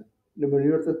njerëzve, në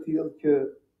mënyrë të tillë që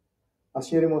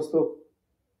asnjëri mos thotë,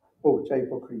 po, çaj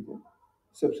hipokritë,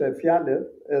 sepse fjalët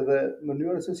edhe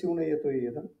mënyra se si unë jetoj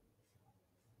jetën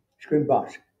shkojnë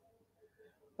bashkë.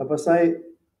 Dhe pastaj,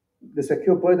 nëse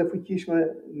kjo bëhet e fuqishme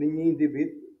në një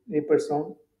individ, në një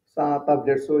person, sa ta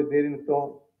vlerësoj deri në këto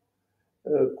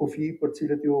kufi për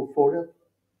cilët ju folet,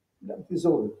 në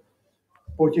fizorit.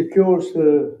 Por që kjo është...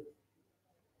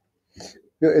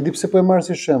 Jo, e di pse po e marr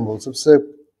si shembull, sepse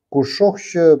kur shoh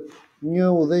që një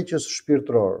udhëheqës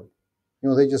shpirtëror,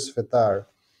 një udhëheqës fetar,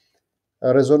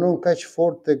 rezonon kaq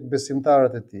fort tek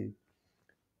besimtarët e tij.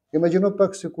 Imagjino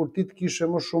pak sikur ti të kishe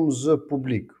më shumë zë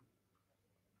publik.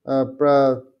 Pra,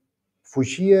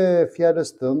 fuqia e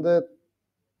fjalës tënde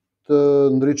të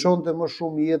ndriçonte më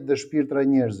shumë jetë dhe shpirtra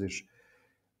njerëzish.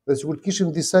 Dhe sikur të kishim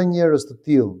disa njerëz të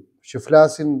tillë që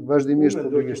flasin vazhdimisht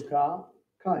publikisht.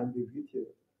 Ka individ që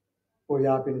po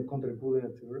japin kontributin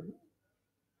e tyre,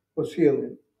 po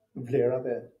sjellin vlerat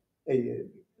e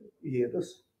jetës,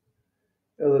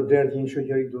 edhe vlerat që një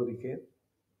shoqëri duhet i ketë.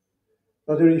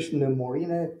 Natyrisht në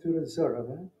morinë e këtyre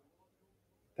zërave,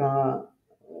 ka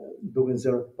duken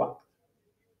zërë të pak.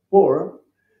 Por,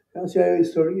 ka si ajo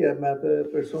historia me atë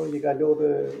person që ka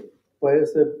lodhe po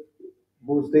este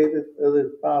buzdetit edhe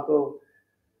pa ato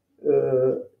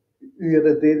yjet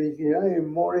e detit që ai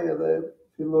mori edhe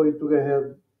filloi duke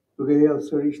hedhë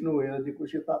sërish në ujë, edhe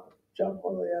dikush i tha, çfarë po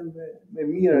janë me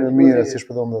mirë. Me mirë, si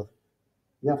shpëton dot.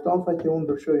 Mjafton tha që unë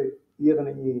ndryshoj jetën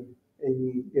e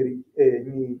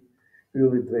një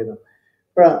ylli të vetëm.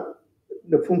 Pra,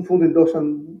 në fundin ndoshta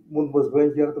mund të mos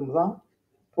bëjnë gjëra të mëdha,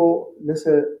 po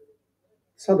nëse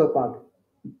sadopak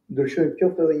ndryshojmë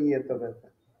qoftë edhe një jetë të vetë.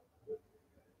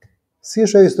 Si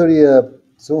është ajo historia,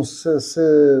 se unë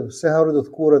se harroj dot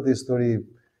kurrë atë histori,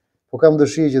 po kam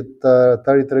dëshirë që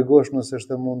ta ritregosh nëse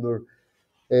është e mundur,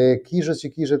 e kishës që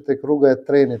kishe tek rruga e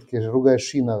trenit, rruga e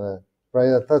shinave, pra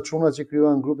ata çunat që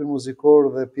krijuan grupin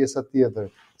muzikor dhe pjesa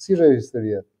tjetër. Si është ajo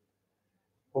historia?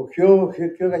 Po kjo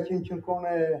ka qenë që në kohën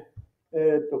e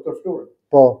doktor Flore.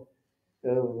 Po.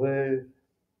 Dhe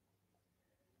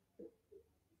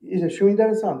ishte shumë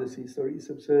interesante si histori,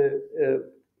 sepse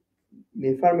në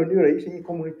një farë mënyrë ishte një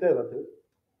komunitet aty,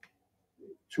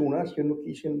 çunash që nuk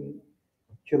kishin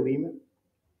qëllime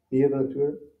në jetën e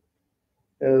tyre,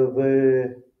 dhe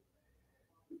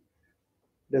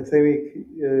le të themi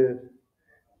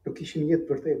nuk kishin jetë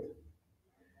vërtet.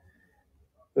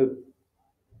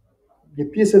 Një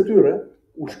pjesë e tyre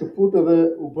u shkëput edhe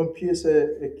u bën pjesë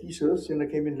e kishës që ne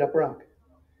kemi në Laprak.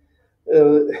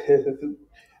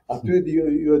 Aty ju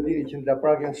e dini që në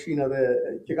Laprak janë shinat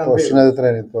që kanë mbetur. Po, shinat e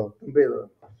trenit, po. Mbetur.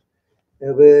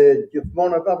 Edhe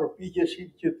gjithmonë ata përpiqeshin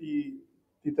që ti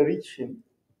të rriqshin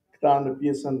këta në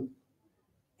pjesën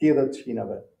tjetër të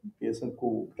shinave, pjesën ku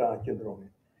këta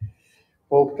qëndronin.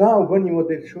 Po këta u bën një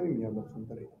model shumë i mirë, më thënë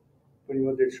të drejtën. Bën një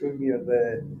model shumë i mirë dhe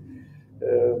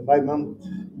mbaj mend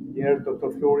njëherë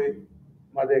doktor Flori,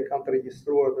 madje kam të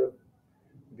regjistruar të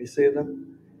bisedën,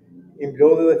 i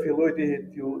mblodhi dhe filloi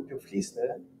t'ju fliste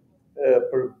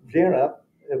për vlerat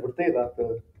e vërteta të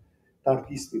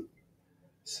artistit,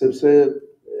 sepse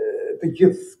të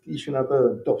gjithë kishin atë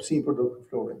dobësinë për doktor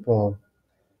Florin. Po.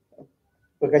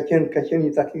 Ka qenë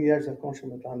një takim i jashtëzakonshëm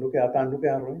me ta, ata nuk e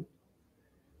harrojnë.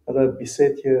 Atë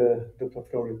bisedë që doktor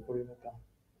Flori bëri me ta.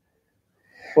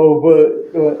 Po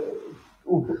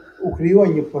u krijua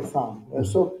një përthamë.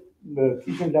 Sot në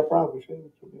kishën Laprak,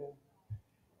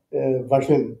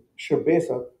 vazhdim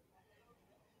shërbesat,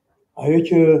 ajo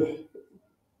që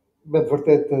me të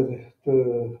vërtet të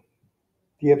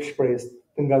jep shpresë,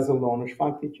 të ngazëllon, është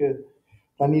fakti që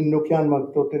tani nuk janë më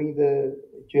këto të rinjtë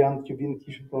që vinë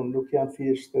kishën tonë, nuk janë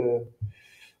thjesht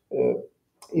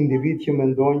individ që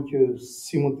mendojnë që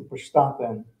si mund të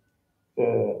përshtaten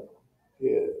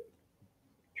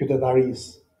qytetarisë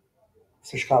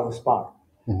së shkallës parë.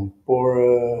 Por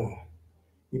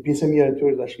një pjesë e mirë e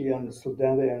tyre tash janë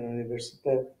studentë, janë në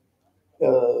universitet,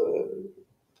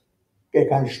 e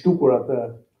kanë shtukur atë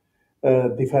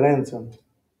diferencën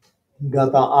nga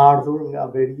ta ardhur nga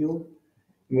veriu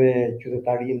me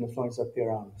qytetarinë në thonjza të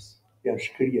Tiranës. Janë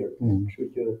shkrirë, kështu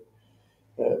që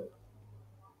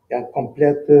janë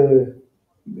komplet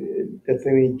të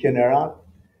themi gjenerat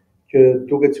që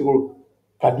duket sikur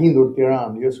ka lindur në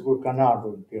Tiranë, jo sikur kanë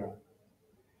ardhur në Tiranë.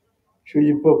 Kështu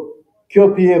që po kjo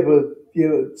të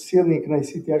sjell një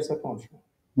kënaqësi të jashtëzakonshme.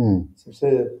 Sepse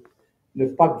në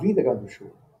pak vite ka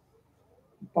ndryshuar.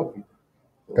 Pak vite.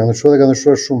 Ka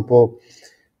ndryshuar shumë, po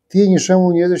ti je një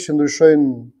shembull njerëzish që ndryshojnë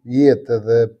jetë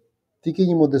dhe ti ke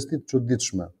një modesti të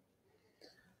çuditshme.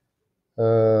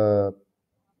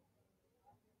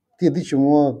 Ti e di që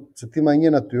mua, se ti ma nje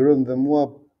natyrën dhe mua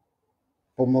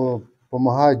po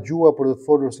më ha gjua për të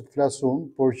folur se të flas unë,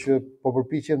 por që po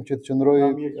përpiqem që të qëndroj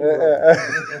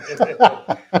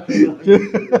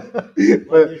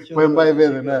po e mbaj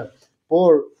veten,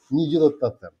 por një gjë do të ta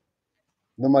them.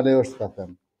 Në ma lejosh të ta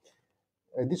them.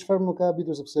 E di çfarë më ka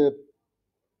habitur, sepse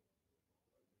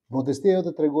modestia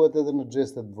jote tregohet edhe në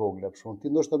xheste të vogla, për shembull. Ti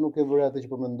ndoshta nuk e vëre atë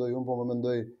që po mendoj unë, po më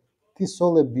mendoj ti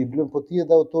solle Biblën, po ti je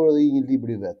autor edhe i një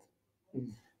libri vet.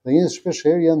 Dhe njerëzit shpesh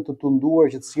herë janë të tunduar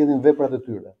që të sjellin veprat e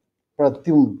tyre. Pra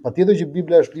patjetër që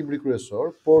Bibla është libri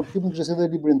kryesor, por ti mund të shesë edhe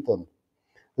librin tënd.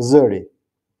 Zëri.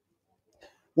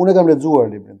 Unë e kam lexuar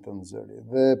librin tënd Zëri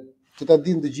dhe që ta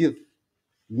dinë të gjithë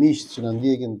miqtë që na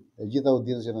ndjekin, e gjithë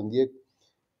audiencën që na ndjek,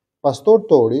 Pastor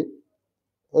Tori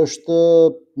është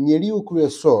njeriu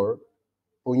kryesor,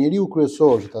 po njeriu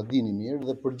kryesor që ta dini mirë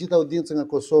dhe për gjithë audiencën nga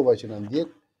Kosova që na ndjek,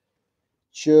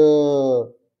 që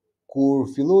kur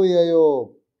filloi ajo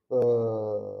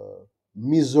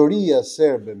mizoria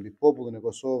serbe mbi popullin e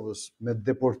Kosovës me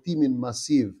deportimin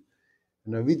masiv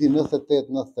në vitin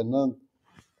 98-99,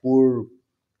 kur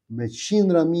me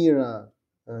qindra mijëra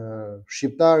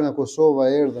shqiptarë nga Kosova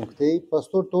erdhën këtej,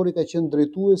 Pastor Tori ka qenë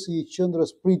drejtuesi I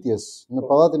qendrës pritjes në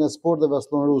Pallatin e Sporteve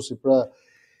Aslon Rusi. Pra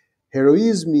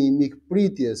heroizmi I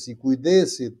mikpritjes, I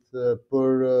kujdesit për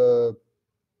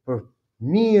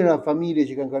mijëra familje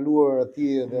që kanë kaluar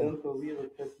atje dhe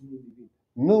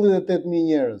 98.000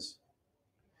 njerëz.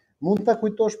 Mund ta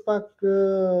kujtosh pak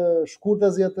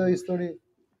shkurtazi atë histori?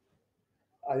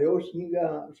 Ajo është një nga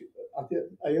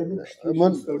ajo nuk është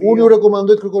historia. Unë ju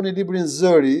rekomandoj të kërkoni librin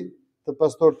Zëri të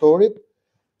Pastor Torit,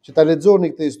 që ta lexoni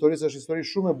këtë histori, se është histori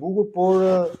shumë e bukur, por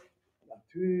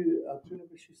aty nuk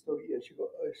është historia,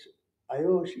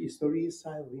 ajo është histori sa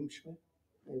e dhimbshme,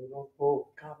 po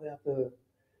ka dhe atë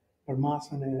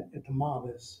përmasën e të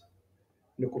madhes,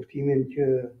 në kuptimin që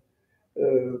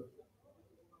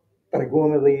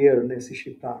tregojmë edhe herë ne si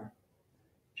shqiptar,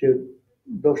 që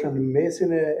ndoshta në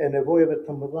mesin e nevojave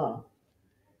të mëdha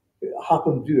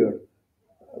hapën dyrë,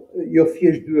 jo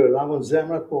thjesht dyrë, hapën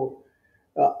zemrat, po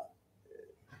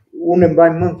unë mbaj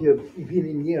mend që I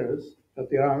vinin njerëz në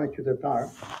Tiranë qytetar,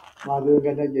 madje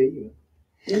nga lagja ime.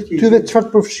 Tyve çfarë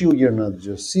të përfshiu gjë në atë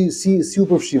gjë? Si u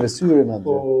përfshive, si u në atë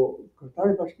gjë? Po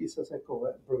kryetari I bashkisë asaj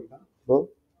kohe, Brojta,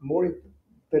 mori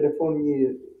telefon një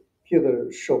tjetër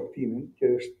shok timin, që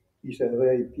ishte edhe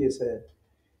ai pjesë e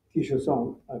kishës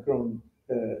sonë, Akron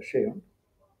Shejon.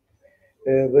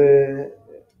 Dhe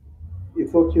I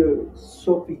thotë që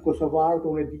sot I kosovarët,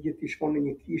 unë e di që ti shkon në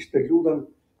një kishë, të lutem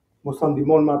mos ta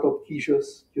ndihmon me ato të kishës,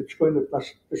 që të shkojnë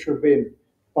të shërbejnë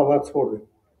Pallat Sportit.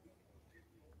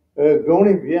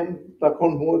 Goni vjen,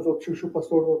 takon mua, thotë çu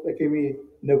pastor, thotë e kemi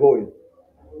nevojë.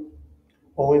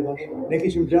 Po I thash, ne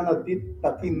kishim lënë atë ditë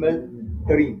takim me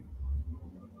të rinj.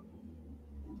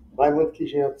 Vajmën të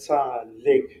kishin atë ca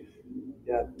lek,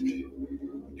 ja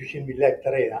 200.000 lek të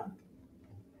reja,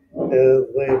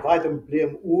 dhe vajtëm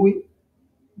blem ujë,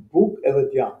 bukë edhe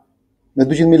djamë. Me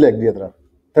 200.000 lek vjetra?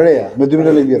 Të reja, me 2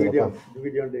 milion lek vjetra? 2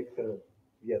 milion lek të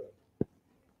vjetra.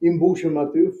 I mbushëm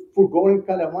aty, furgonin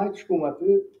kalamajt, shkum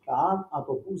aty, ka ardhur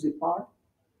autobusi I parë,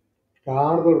 ka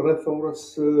ardhur rreth orës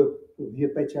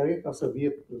 10 pajçarik, ose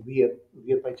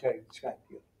 10 pajçarik, diçka e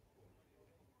tillë.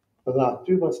 Dhe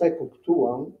aty pastaj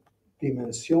kuptuam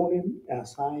dimensionin e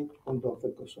asaj që ndodhte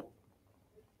në Kosovë.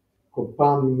 Kur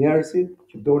pam njerëzit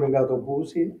që dolën nga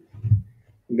autobusi,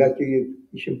 nga që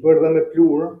ishin bërë dhe me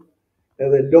plurë,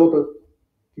 edhe lotët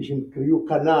kishin kriju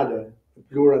kanale të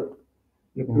plurat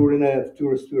në plurin e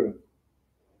fytyrës tyre.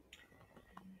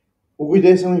 U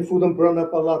kujdesëm I futëm brenda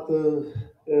pallat të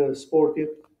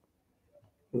sportit,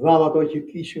 dham ato që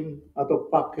kishim, ato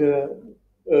pak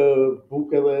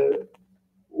bukë dhe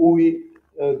ujë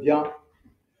djamë.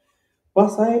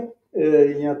 Pastaj,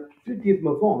 një 2 ditë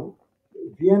më vonë,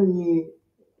 vjen një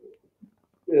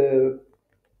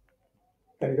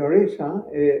drejtoresha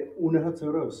e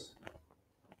UNHCR-s.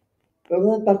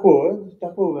 Edhe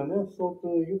takove ne, thotë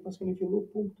ju pas keni filluar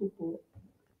punë këtu, po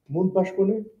mund të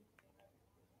bashkëpunoj.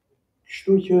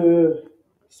 Kështu që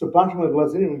së bashku me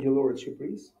Vëllazërinë Ungjillore të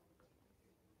Shqipërisë,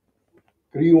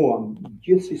 krijuam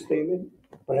gjithë sistemin,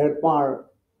 për herë të parë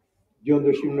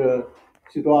gjendeshim në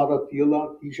situata të tilla,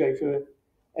 kisha ishte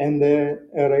ende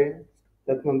e re,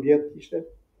 18 vjet ishte.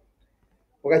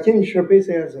 Po ka qenë një shërbes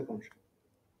e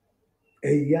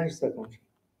jashtëzakonshme.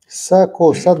 Sa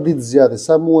kohë, sa ditë zgjati,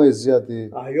 sa muaj zgjati?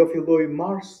 Ajo filloi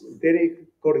mars deri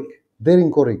korrik. Deri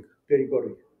në korrik. Deri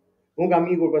korrik. Unë kam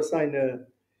ikur pastaj në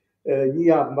një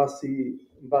javë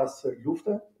mbas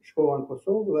lufte, shkova në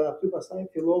Kosovë dhe aty pastaj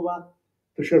fillova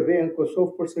të shërbeja në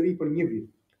Kosovë përsëri për 1 vit.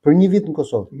 Për 1 vit në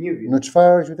Kosovë? 1 vit. Në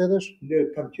çfarë qytetesh?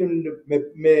 Kam qenë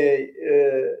me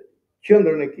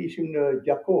qendrën e kishim në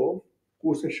Gjakov,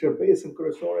 kurse shërbesën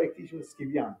kryesore e kishim në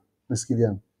Skivjan. Në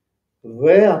Skivjan.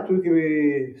 Dhe aty kemi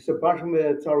së bashku me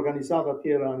ca organizata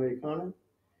tjera amerikane,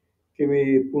 kemi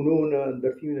punuar në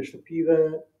ndërtimin e shtëpive,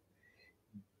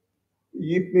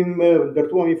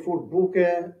 ndërtuam I furt buke,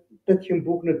 800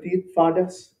 bukë në ditë,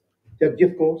 falas, gjatë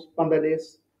gjithë kohës, pandales,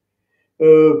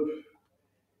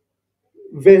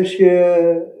 veshje,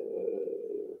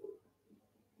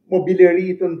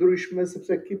 mobileri të ndryshme,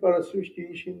 sepse ki parasysh që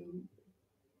ishin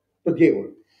të djegur.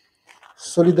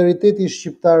 Solidariteti i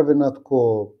shqiptarëve në atë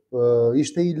kohë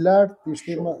ishte i lartë,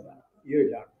 ishte Jo i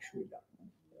lartë, shumë i lartë.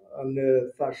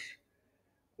 Thash,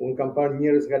 unë kam parë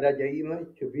njerëz nga lagja ime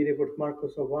që vini për të marrë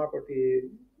Kosovar për t'i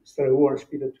strehuar në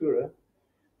shtëpitë e tyre,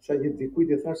 sa që dikujt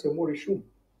i thash se mori shumë.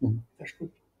 Thash ku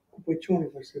po i çoni,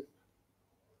 thash se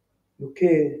nuk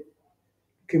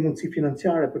ke mundësi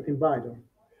financiare për t'i mbajtur.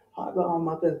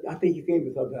 Atë i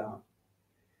kemi thotë.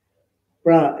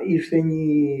 Pra ishte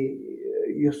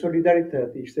një solidaritet,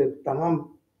 ishte tamam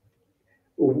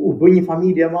u bë një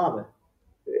familje e madhe.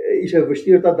 Ishte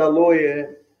vështirë ta dalloje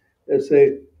se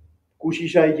kush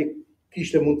isha ai që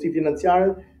kishte mundësi financiare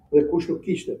dhe kush nuk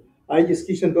kishte. Ai që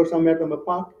s'kishte ndoshta merrte më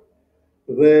pak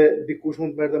dhe dikush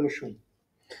mund të merrte më shumë.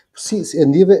 Si e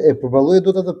ndjeve e përballoje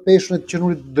dot atë peshën e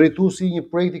qenurit drejtuesi i një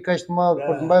projekti kaq të madh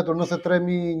për të mbajtur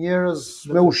 93.000 njerëz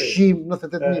me ushqim,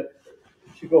 98.000.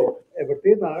 Shiko, e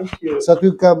vërteta është që sa aty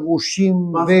ka ushqim,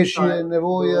 veshje,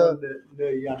 nevoja. Në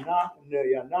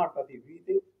janar të atij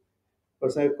viti,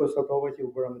 pastaj konstatova që u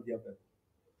bëra me diabet.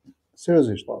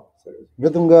 Seriozisht? Po, seriozisht.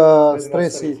 Vetëm nga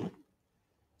stresi.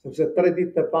 Sepse 3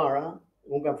 ditë të para,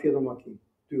 unë kam fjetur makinë,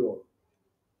 2 orë.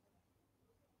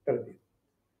 3 ditë.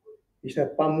 Ishte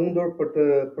pa mundur për të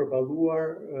përballuar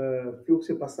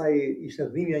fluksi, pastaj ishte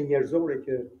dhimbja njerëzore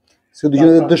që Si u dëgjon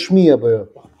edhe dëshmi apo jo?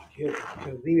 Që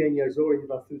dhimbja njerëzore që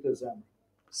ta thyte zemrën.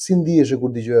 Si ndihesh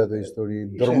kur dëgjoj atë histori?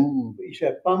 Ishte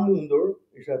pa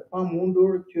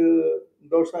mundur që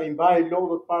ndoshta i mbaj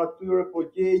lodhët para tyre, po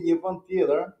gjej një vend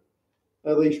tjetër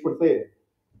edhe i shpërthej.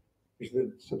 Ishte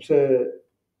sepse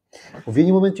vjen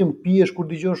një moment që mpihesh kur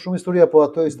dëgjon shumë histori apo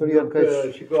ato histori janë kaq.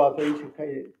 Shiko, ato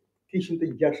kishin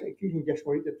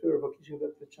gjashmëritë e tyre, po kishin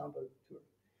vetë të çantat e tyre.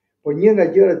 Po një nga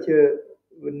gjërat që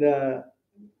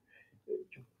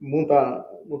mund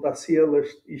ta sjell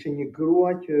ishte një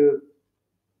grua që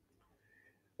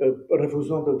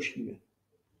refuzonte ushqimin.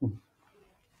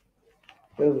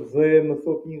 Dhe më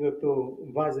thot një nga këto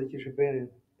vajza që shëbenin,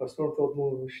 pastor thot mu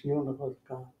shnjona, thot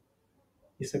ka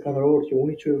 24 orë që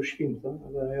unë i çoj ushqim, dhe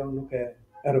ajo nuk e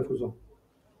refuzon.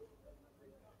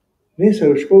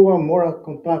 Nesër shkova, mora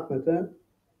kontakt me të,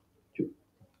 që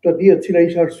të dihet cila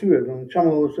ishte arsyeja,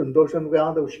 ndoshta nuk e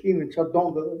hante ushqimin, çfarë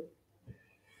donte.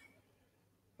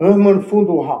 Më në fund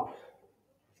u hap.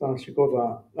 Thanë, shikova,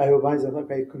 ajo vajza tha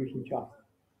ka i kryq në qafë.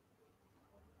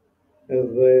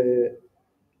 Edhe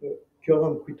kjo tha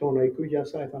më kujton, ai kryqja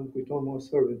asaj tha më kujton mua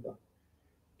sërbin tha,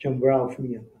 që më vrau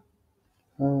fëmijën tha.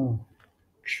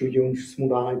 Kështu që unë s'mund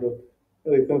ta haj dot.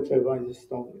 Edhe i them kësaj vajzës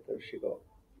tonë, të shiko,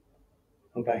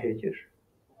 nuk ta heqësh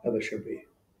edhe shërbej.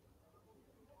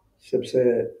 Sepse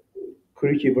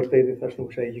kryqi i vërtetë thash nuk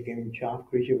është ai që kemi në qafë,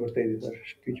 kryqi i vërtetë thash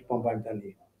është ky që po mbajmë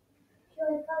tani.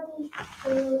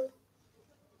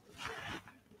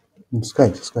 S'ka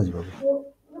gjë baba.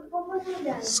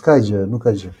 S'ka gjë, nuk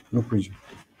ka gjë, nuk prish.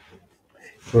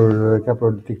 Ka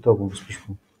për TikTok-un për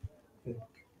shkak.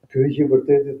 Kryqi i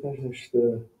vërtetë thash është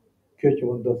kjo që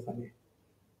më ndodh tani.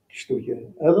 Kështu që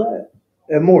edhe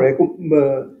e morë, më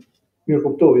mirë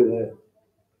kuptoi dhe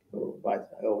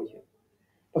vajza e hoqe.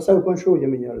 Pastaj u bën shoqje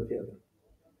me njëra tjetër.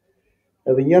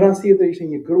 Edhe një rast tjetër ishte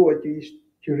një grua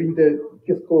që rinte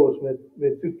gjithkohës me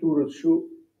 2 turët shu,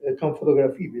 e kam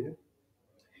fotografi bile.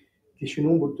 Kishin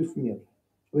humbur 2 fëmijë.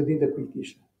 Nuk e dinte ku i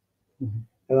kishte.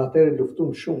 Edhe atëherë luftum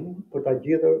shumë për të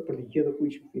gjetur ku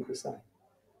ishin fëmijët e saj.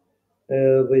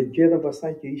 Dhe i gjetëm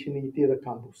pastaj që ishin në një tjetër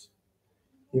kampus.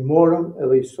 I morëm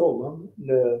edhe i sollëm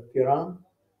në Tiranë,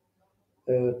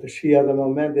 të shija dhe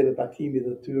momentin e takimit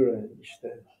të tyre ishte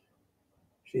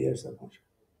jashtëzakonshëm.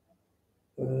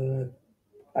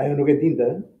 Ajo nuk e dinte,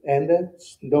 ende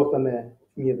ndodhte me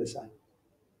fëmijët e saj.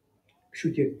 Kështu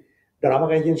që drama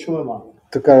ka qenë shumë e madhe.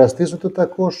 Të ka rastisur të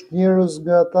takosh njerëz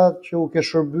nga ata që u ke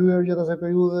shërbyer gjatë asaj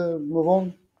periudhe më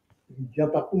vonë? Jam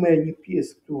taku me një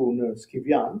pjesë këtu në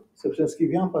Skivjan, sepse në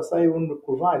Skivjan pastaj unë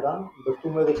kur vajta,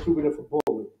 ndërtuam edhe klubin e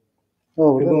futbollit.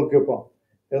 Fillon kjo po.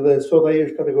 Edhe sot ai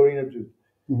është kategorinë e dytë.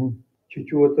 Që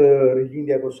quhet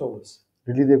Rilindja e Kosovës.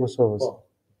 Rilindja e Kosovës. Po.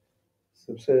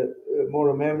 Sepse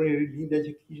morëm emrin Rilindja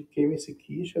që kemi si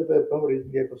kishë dhe bëm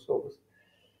Rilindja e Kosovës.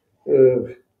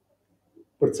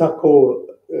 Për ca kohë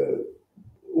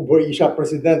isha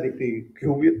president i këtij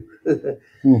klubit.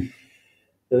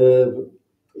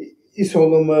 I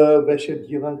sollëm veshjet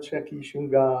gjitha që kishin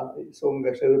nga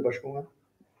Shtetet e Bashkuara.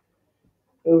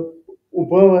 U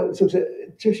bë, sepse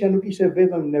çështja nuk ishte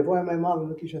vetëm nevoja më e madhe,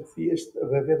 nuk ishte thjesht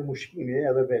dhe vetëm ushqimi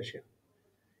edhe veshja.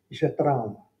 Ishte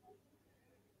trauma.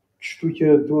 Kështu që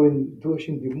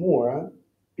duheshin ndihmuar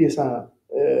pjesa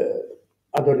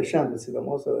adoleshentëve,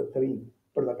 sidomos edhe të rinj,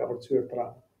 për ta kapërcyer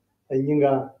traumën. Dhe një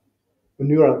nga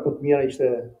mënyrat më të mira ishte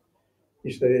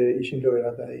ishin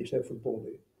lojrat, ishte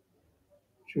futbolli.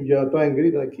 Kështu që ata e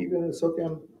ngritën ekipin dhe sot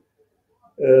janë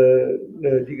në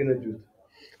ligën e dytë.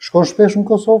 Shkon shpesh në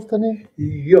Kosovë tani?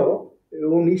 Jo,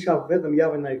 unë isha vetëm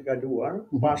javën e kaluar,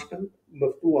 Bashkën më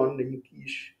ftuan në një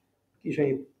kisha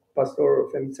një pastor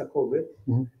Femica Kobe,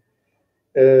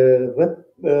 dhe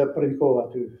predikova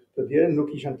aty. Të tjerë nuk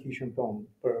isha në kishën tonë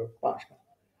për Bashkën.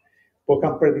 Po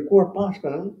kam predikuar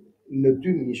Bashkën në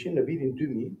 2000, në vitin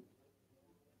 2000,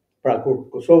 pra kur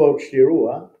Kosova u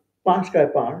çlirua, Bashka e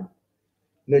parë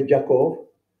në Gjakov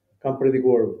kam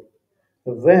predikuar.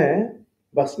 Dhe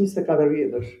pas 24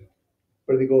 vjetësh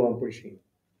predikova në Prishtinë.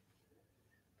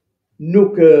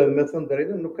 Nuk, me thënë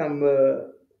drejtën, nuk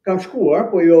kam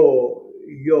shkuar, po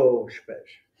jo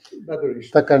shpesh.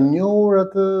 Natyrisht. Ta kanë njohur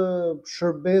atë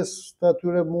shërbes të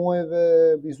atyre muajve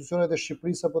institucionet e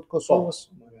Shqipërisë apo të Kosovës?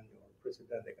 Po, më kanë njohur,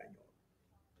 presidenti ka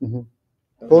njohur.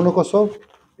 Po në Kosovë?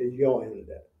 Jo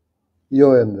ende. Jo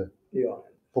ende. Jo ende.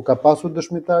 Po ka pasur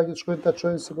dëshmitarë që të shkojnë ta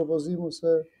çojnë si propozim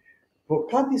ose? Po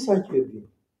ka disa që e di.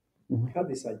 Ka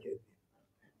disa që e di.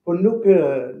 Po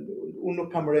unë nuk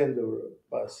kam rendur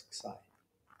pas kësaj.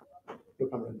 Nuk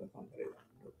kam rendur pas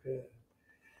drejtën.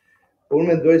 Unë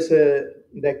mendoj se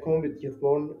ndaj kombit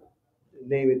gjithmonë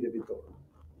ne jemi debitorë.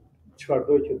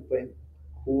 Çfarëdo që të bëjmë,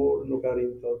 kur nuk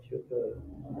arrim dot që të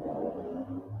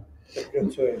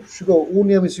plotësojmë. Shiko,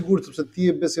 unë jam i sigurt sepse ti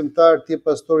je besimtar, ti je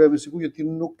pastor, jam i sigurt që ti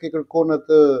nuk e kërkon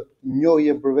atë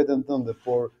njohje për veten tënde,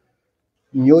 por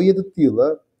njohje të tilla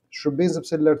shërben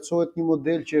sepse lartësohet një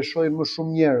model që e shohin më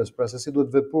shumë njerëz, pra se si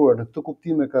duhet vepruar, në këtë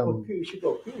kuptim e kam. Po ky është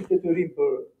detyrim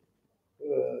për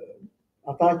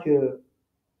ata që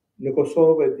në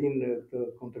Kosovë e din të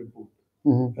kontribut.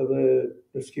 Edhe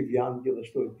të Skivjan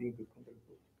gjithashtu e din të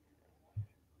kontribut.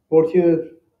 Por që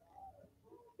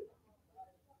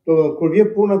kur vjen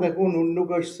puna tek unë nuk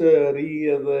është se ri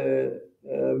edhe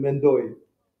mendoj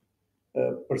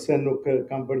përse nuk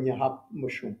kam bërë një hap më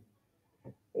shumë.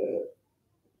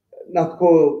 Në atë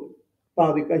kohë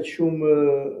padi kaq shumë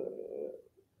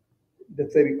dhe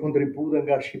të themi kontribute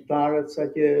nga shqiptarët, sa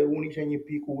që unë isha një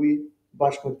pikë uji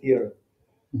bashkë me tjerë.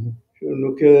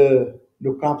 Nuk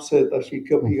kam pse tash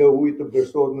kjo pikë uji të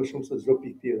vlerësohet më shumë se çdo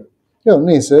pikë tjetër. Jo,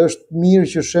 nëse është mirë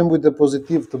që shembujt e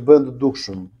pozitiv të bëhen të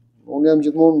dukshëm. Unë jam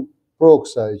gjithmonë pro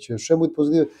kësaj, që shembujt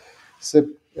pozitiv se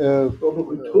po më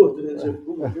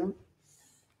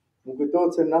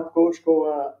kujtohet se në atë kohë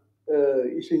shkova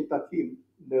ishte një takim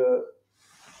në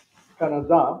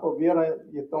Kanada, po vjera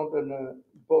jetonte në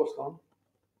Boston.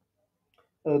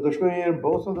 Do shkoj herë në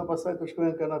Boston dhe pastaj do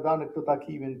shkoj në Kanada në këtë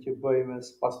takimin që bëj me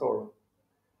pastorën.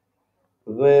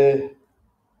 Dhe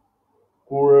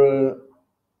kur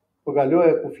po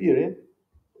kaloja kufirin,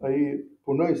 ai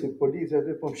punoi si policia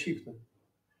aty po më shifte.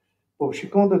 Po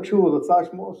shikonte kështu dhe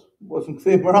thash mos më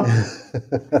kthej brapa.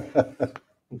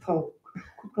 Më tha,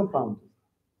 ku kam pamë?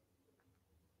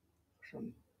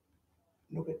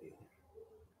 Nuk e di.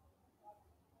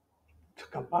 Të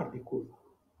kam parë dikur.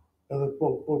 Edhe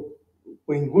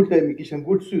po i ngulte, mi kishte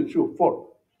ngulë sytë kështu fort.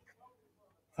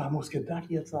 Tha mos ke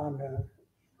dalje tha në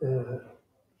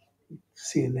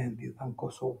CNN di tha në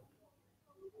Kosovë.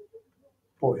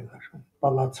 Po i thash,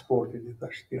 Pallat Sportit i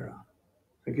thash Tiranë.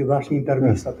 Se ki dhash një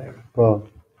intervistë atëherë. Po.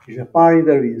 Kishte parë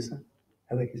intervistën,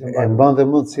 edhe kishte e mbante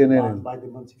mend CNN-in. Mbajti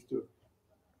mend si fytyrë.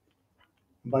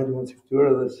 Mbajti mend si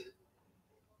fytyrë dhe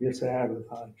mirë se erdhi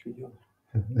tha kështu gjë.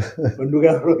 Po nuk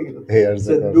e harroj.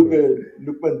 Se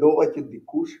nuk mendova që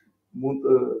dikush mund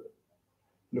të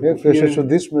është e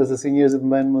çuditshme se si njerëzit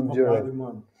mbajnë mend gjëra. Mbajti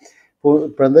mend. Po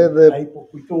prandaj dhe ai po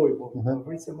kujtoi po.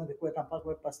 Vrit se mendje ku e kam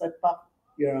pasur pastaj pa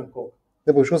i ran kokë.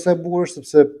 Dhe po shkon sa e bukur është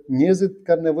sepse njerëzit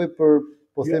kanë nevojë për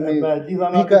po themi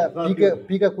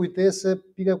pika kujtese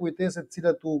të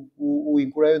cilat u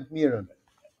inkurajojnë të mirën.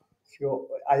 Jo,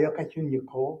 ajo ka qenë një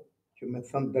kohë që me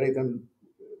thënë drejtën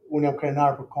unë jam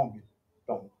krenar për kombin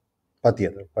tonë.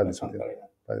 Patjetër, pa diskutim.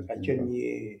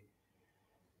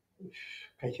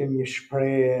 Ka qenë një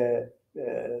shprehje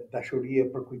dashurie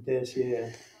për kujtesje,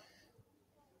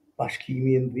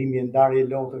 bashkimi, ndihmje, ndarje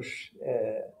lotësh,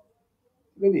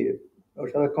 vedi,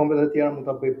 është edhe kombet e tjera mund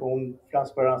ta bëj, po unë flas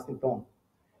për rastin tonë.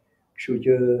 Kështu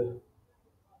që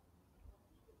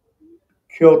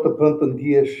kjo të bën të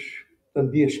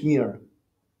ndihesh mirë.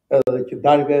 Edhe që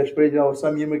dalë nga shprehja o sa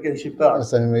mirë më ken shqiptar.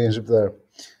 Sa mirë më ken shqiptar.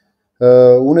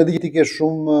 Unë e di që ti ke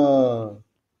shumë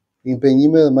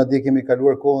impenjime dhe madje kemi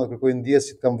kaluar kohën dhe kërkoj ndjes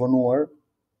që të kam vonuar.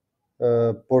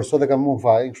 Por sot e kam mund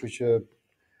faj, kështu që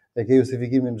e ke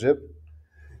justifikimin në xhep.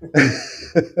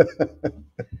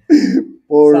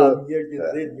 Por sa mirë që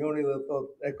dhe njëri dhe thot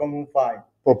e kam mund faj.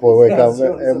 Po, e kam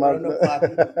e marr.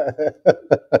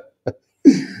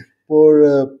 Por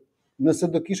nëse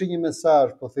do kishe një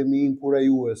mesazh, po themi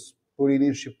inkurajues për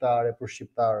rinin shqiptare, për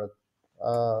shqiptarët.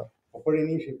 Për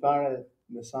rinin shqiptare,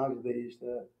 mesazhi do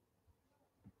ishte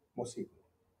mos ikni.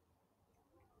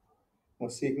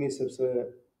 Mos ikni sepse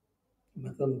me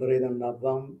thënë drejtën na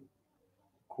dham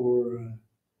kur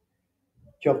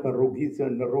qoftë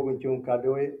në rrugën që unë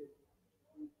kaloj,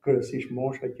 kryesisht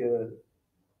mosha që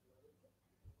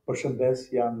përshëndes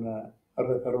janë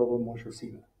rreth e rrotullt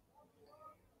moshësive.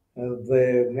 Dhe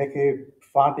ne kemi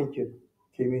fatin që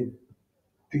kemi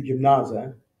 2 gjimnaze,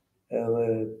 edhe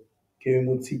kemi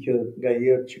mundësi që nga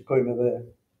herë të shikojmë edhe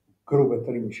grupe të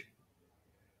rinj.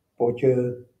 Po që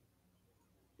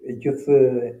e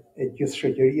gjithë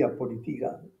shoqëria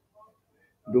politika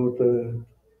duhet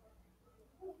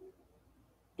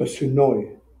të synojë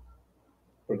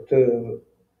për të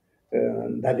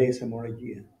ndalesë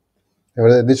hemorragjie.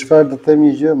 Di çfarë do të them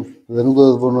një gjë dhe nuk do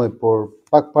të vonoj, por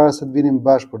pak para se të vinim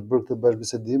bashkë për të bërë këtë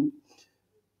bashkëbisedim,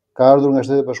 ka ardhur nga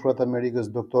Shtetet Bashkuara të Amerikës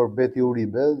doktor Beti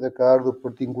Uribe dhe ka ardhur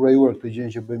për të inkurajuar këtë gjë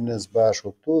që bëjmë ne së bashku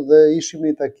këtu dhe ishim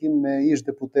në një takim me ish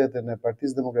deputeten e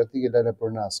Partisë Demokratike Lala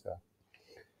Përnaska.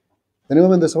 Në një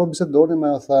moment sa po bisedonim,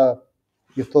 ajo tha,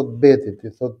 i thot Betit,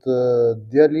 i thot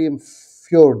djali im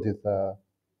Fjordi, tha,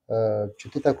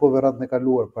 që ti takove radhën e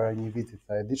kaluar para një viti,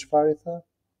 tha, e di çfarë i tha?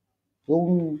 Dhe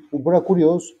unë u bëra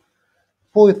kurioz,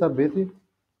 po i tha Beti,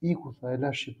 iku, tha, e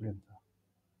la Shqipërinë.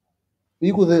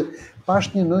 Iku dhe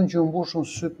pash një nën që u mbushën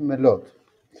syt me lot.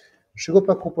 Shiko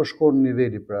pa ku po shkon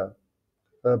niveli pra.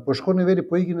 Po shkon niveli,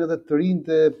 po ikin edhe të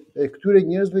rinjtë e këtyre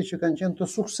njerëzve që kanë qenë të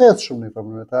suksesshëm në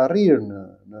mënyrë të arrirë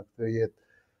në këtë jetë,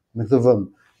 në këtë vend.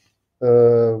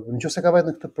 Nëse ka vajt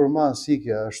në këtë përmas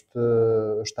ikja,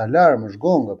 është alarm, është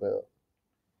gong apo jo?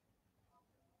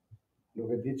 Nuk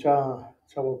e di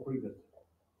çfarë po pritet.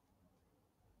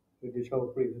 Nuk e di çfarë po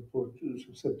pritet, por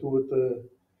sepse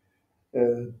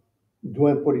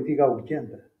duhen politika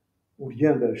urgjente.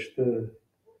 Urgjente është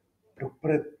nuk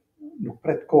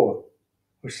pret kohë.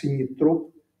 Është si një trup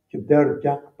që derë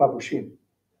gjak pa pushim.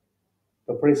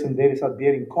 Të presim derisa të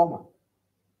bjerë në koma.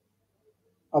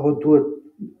 Apo duhet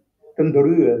të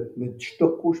ndryhet me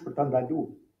çdo kush për ta ndaluar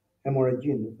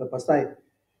hemorragjinë. Dhe pastaj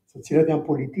se cilat janë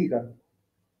politika,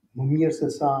 më mirë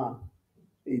se sa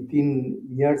i din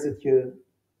njerëzit që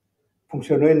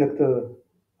funksionojnë në këtë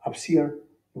hapësirë,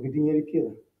 nuk i di njëri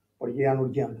tjetër, por që janë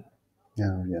urgjente.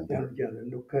 Janë urgjente.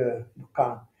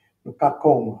 Nuk ka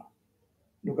koma.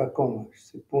 Nuk ka koma.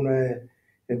 Si punë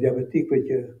e diabetikëve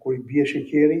që kur i bie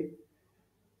sheqeri,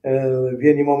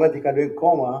 vjen një moment i kalojnë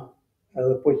koma,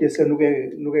 edhe po që se nuk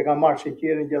e ka marrë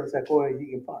sheqerin gjatë asaj kohe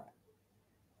ikin fare.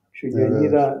 Kështu që e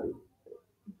njëjta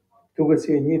duket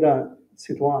si e njëjta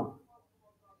situatë.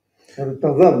 Edhe të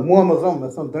dhëm, mua më dhëm,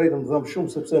 me thënë drejtën më dhëm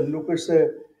shumë, sepse nuk është se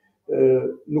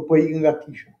nuk po ikën nga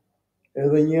kisha.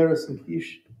 Edhe njerëz në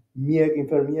kishë, mjek,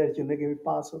 infermier që ne kemi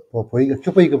pasur.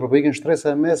 Kjo po ikën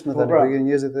shtresa e mesme, tani po ikën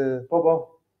njerëzit e... Po,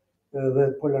 edhe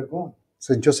po largohen.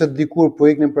 Se nëse dikur po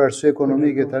iknin për arsye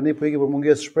ekonomike, tani po ikin për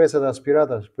mungesë shpresë dhe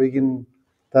aspiratash, po ikin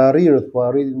të arrirët, po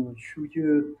arritin. Kështu që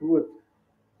duhet,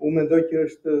 unë mendoj që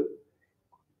është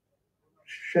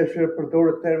shefë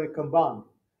përdoret termi këmban,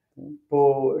 po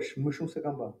është më shumë se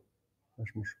këmban.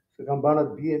 Është më shumë. Se këmbanat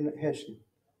bien heshin.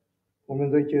 Unë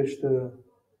mendoj që është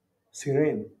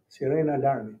sirenë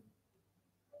alarmi.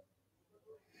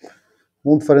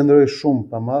 Unë të falenderoj shumë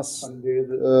pamas.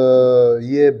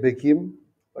 Je bekim.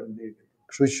 Faleminderit.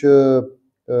 Kështu që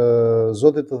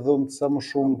Zoti të dhëmë sa më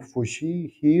shumë fuqi,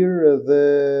 hir dhe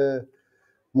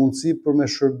mundësi për me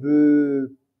shërby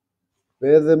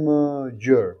edhe më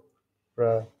gjërë.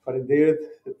 Pra, faleminderit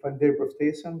për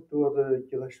ftesën, dua të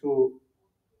gjithashtu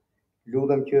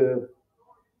lutem që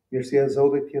mirësia e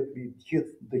Zotit të jetë mbi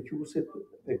gjithë dëgjuesit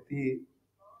e këtij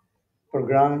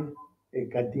programi e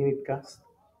Galdinicast.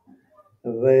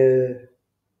 Dhe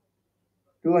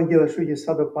lutem gjithashtu që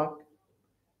sa të pak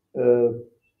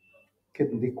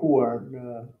këtë ndikuar në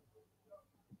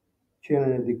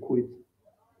qenën e dikujt.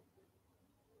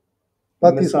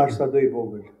 Mesazh sa do i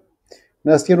vogël. Në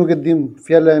asnjë nuk e dim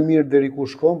fjala e mirë deri ku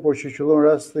shkon, por që qëllon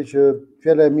raste që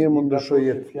fjala e mirë mund ndryshojë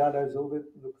jetë. Fjala e Zotit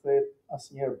nuk kthehet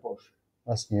asnjëherë bosh.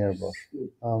 Asnjëherë bosh.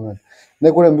 Amen.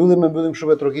 Ne kur e mbyllim kështu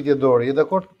me trokitje dorë. Je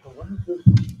dakord?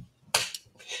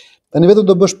 Tani vetëm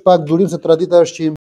do bësh pak durim se tradita është që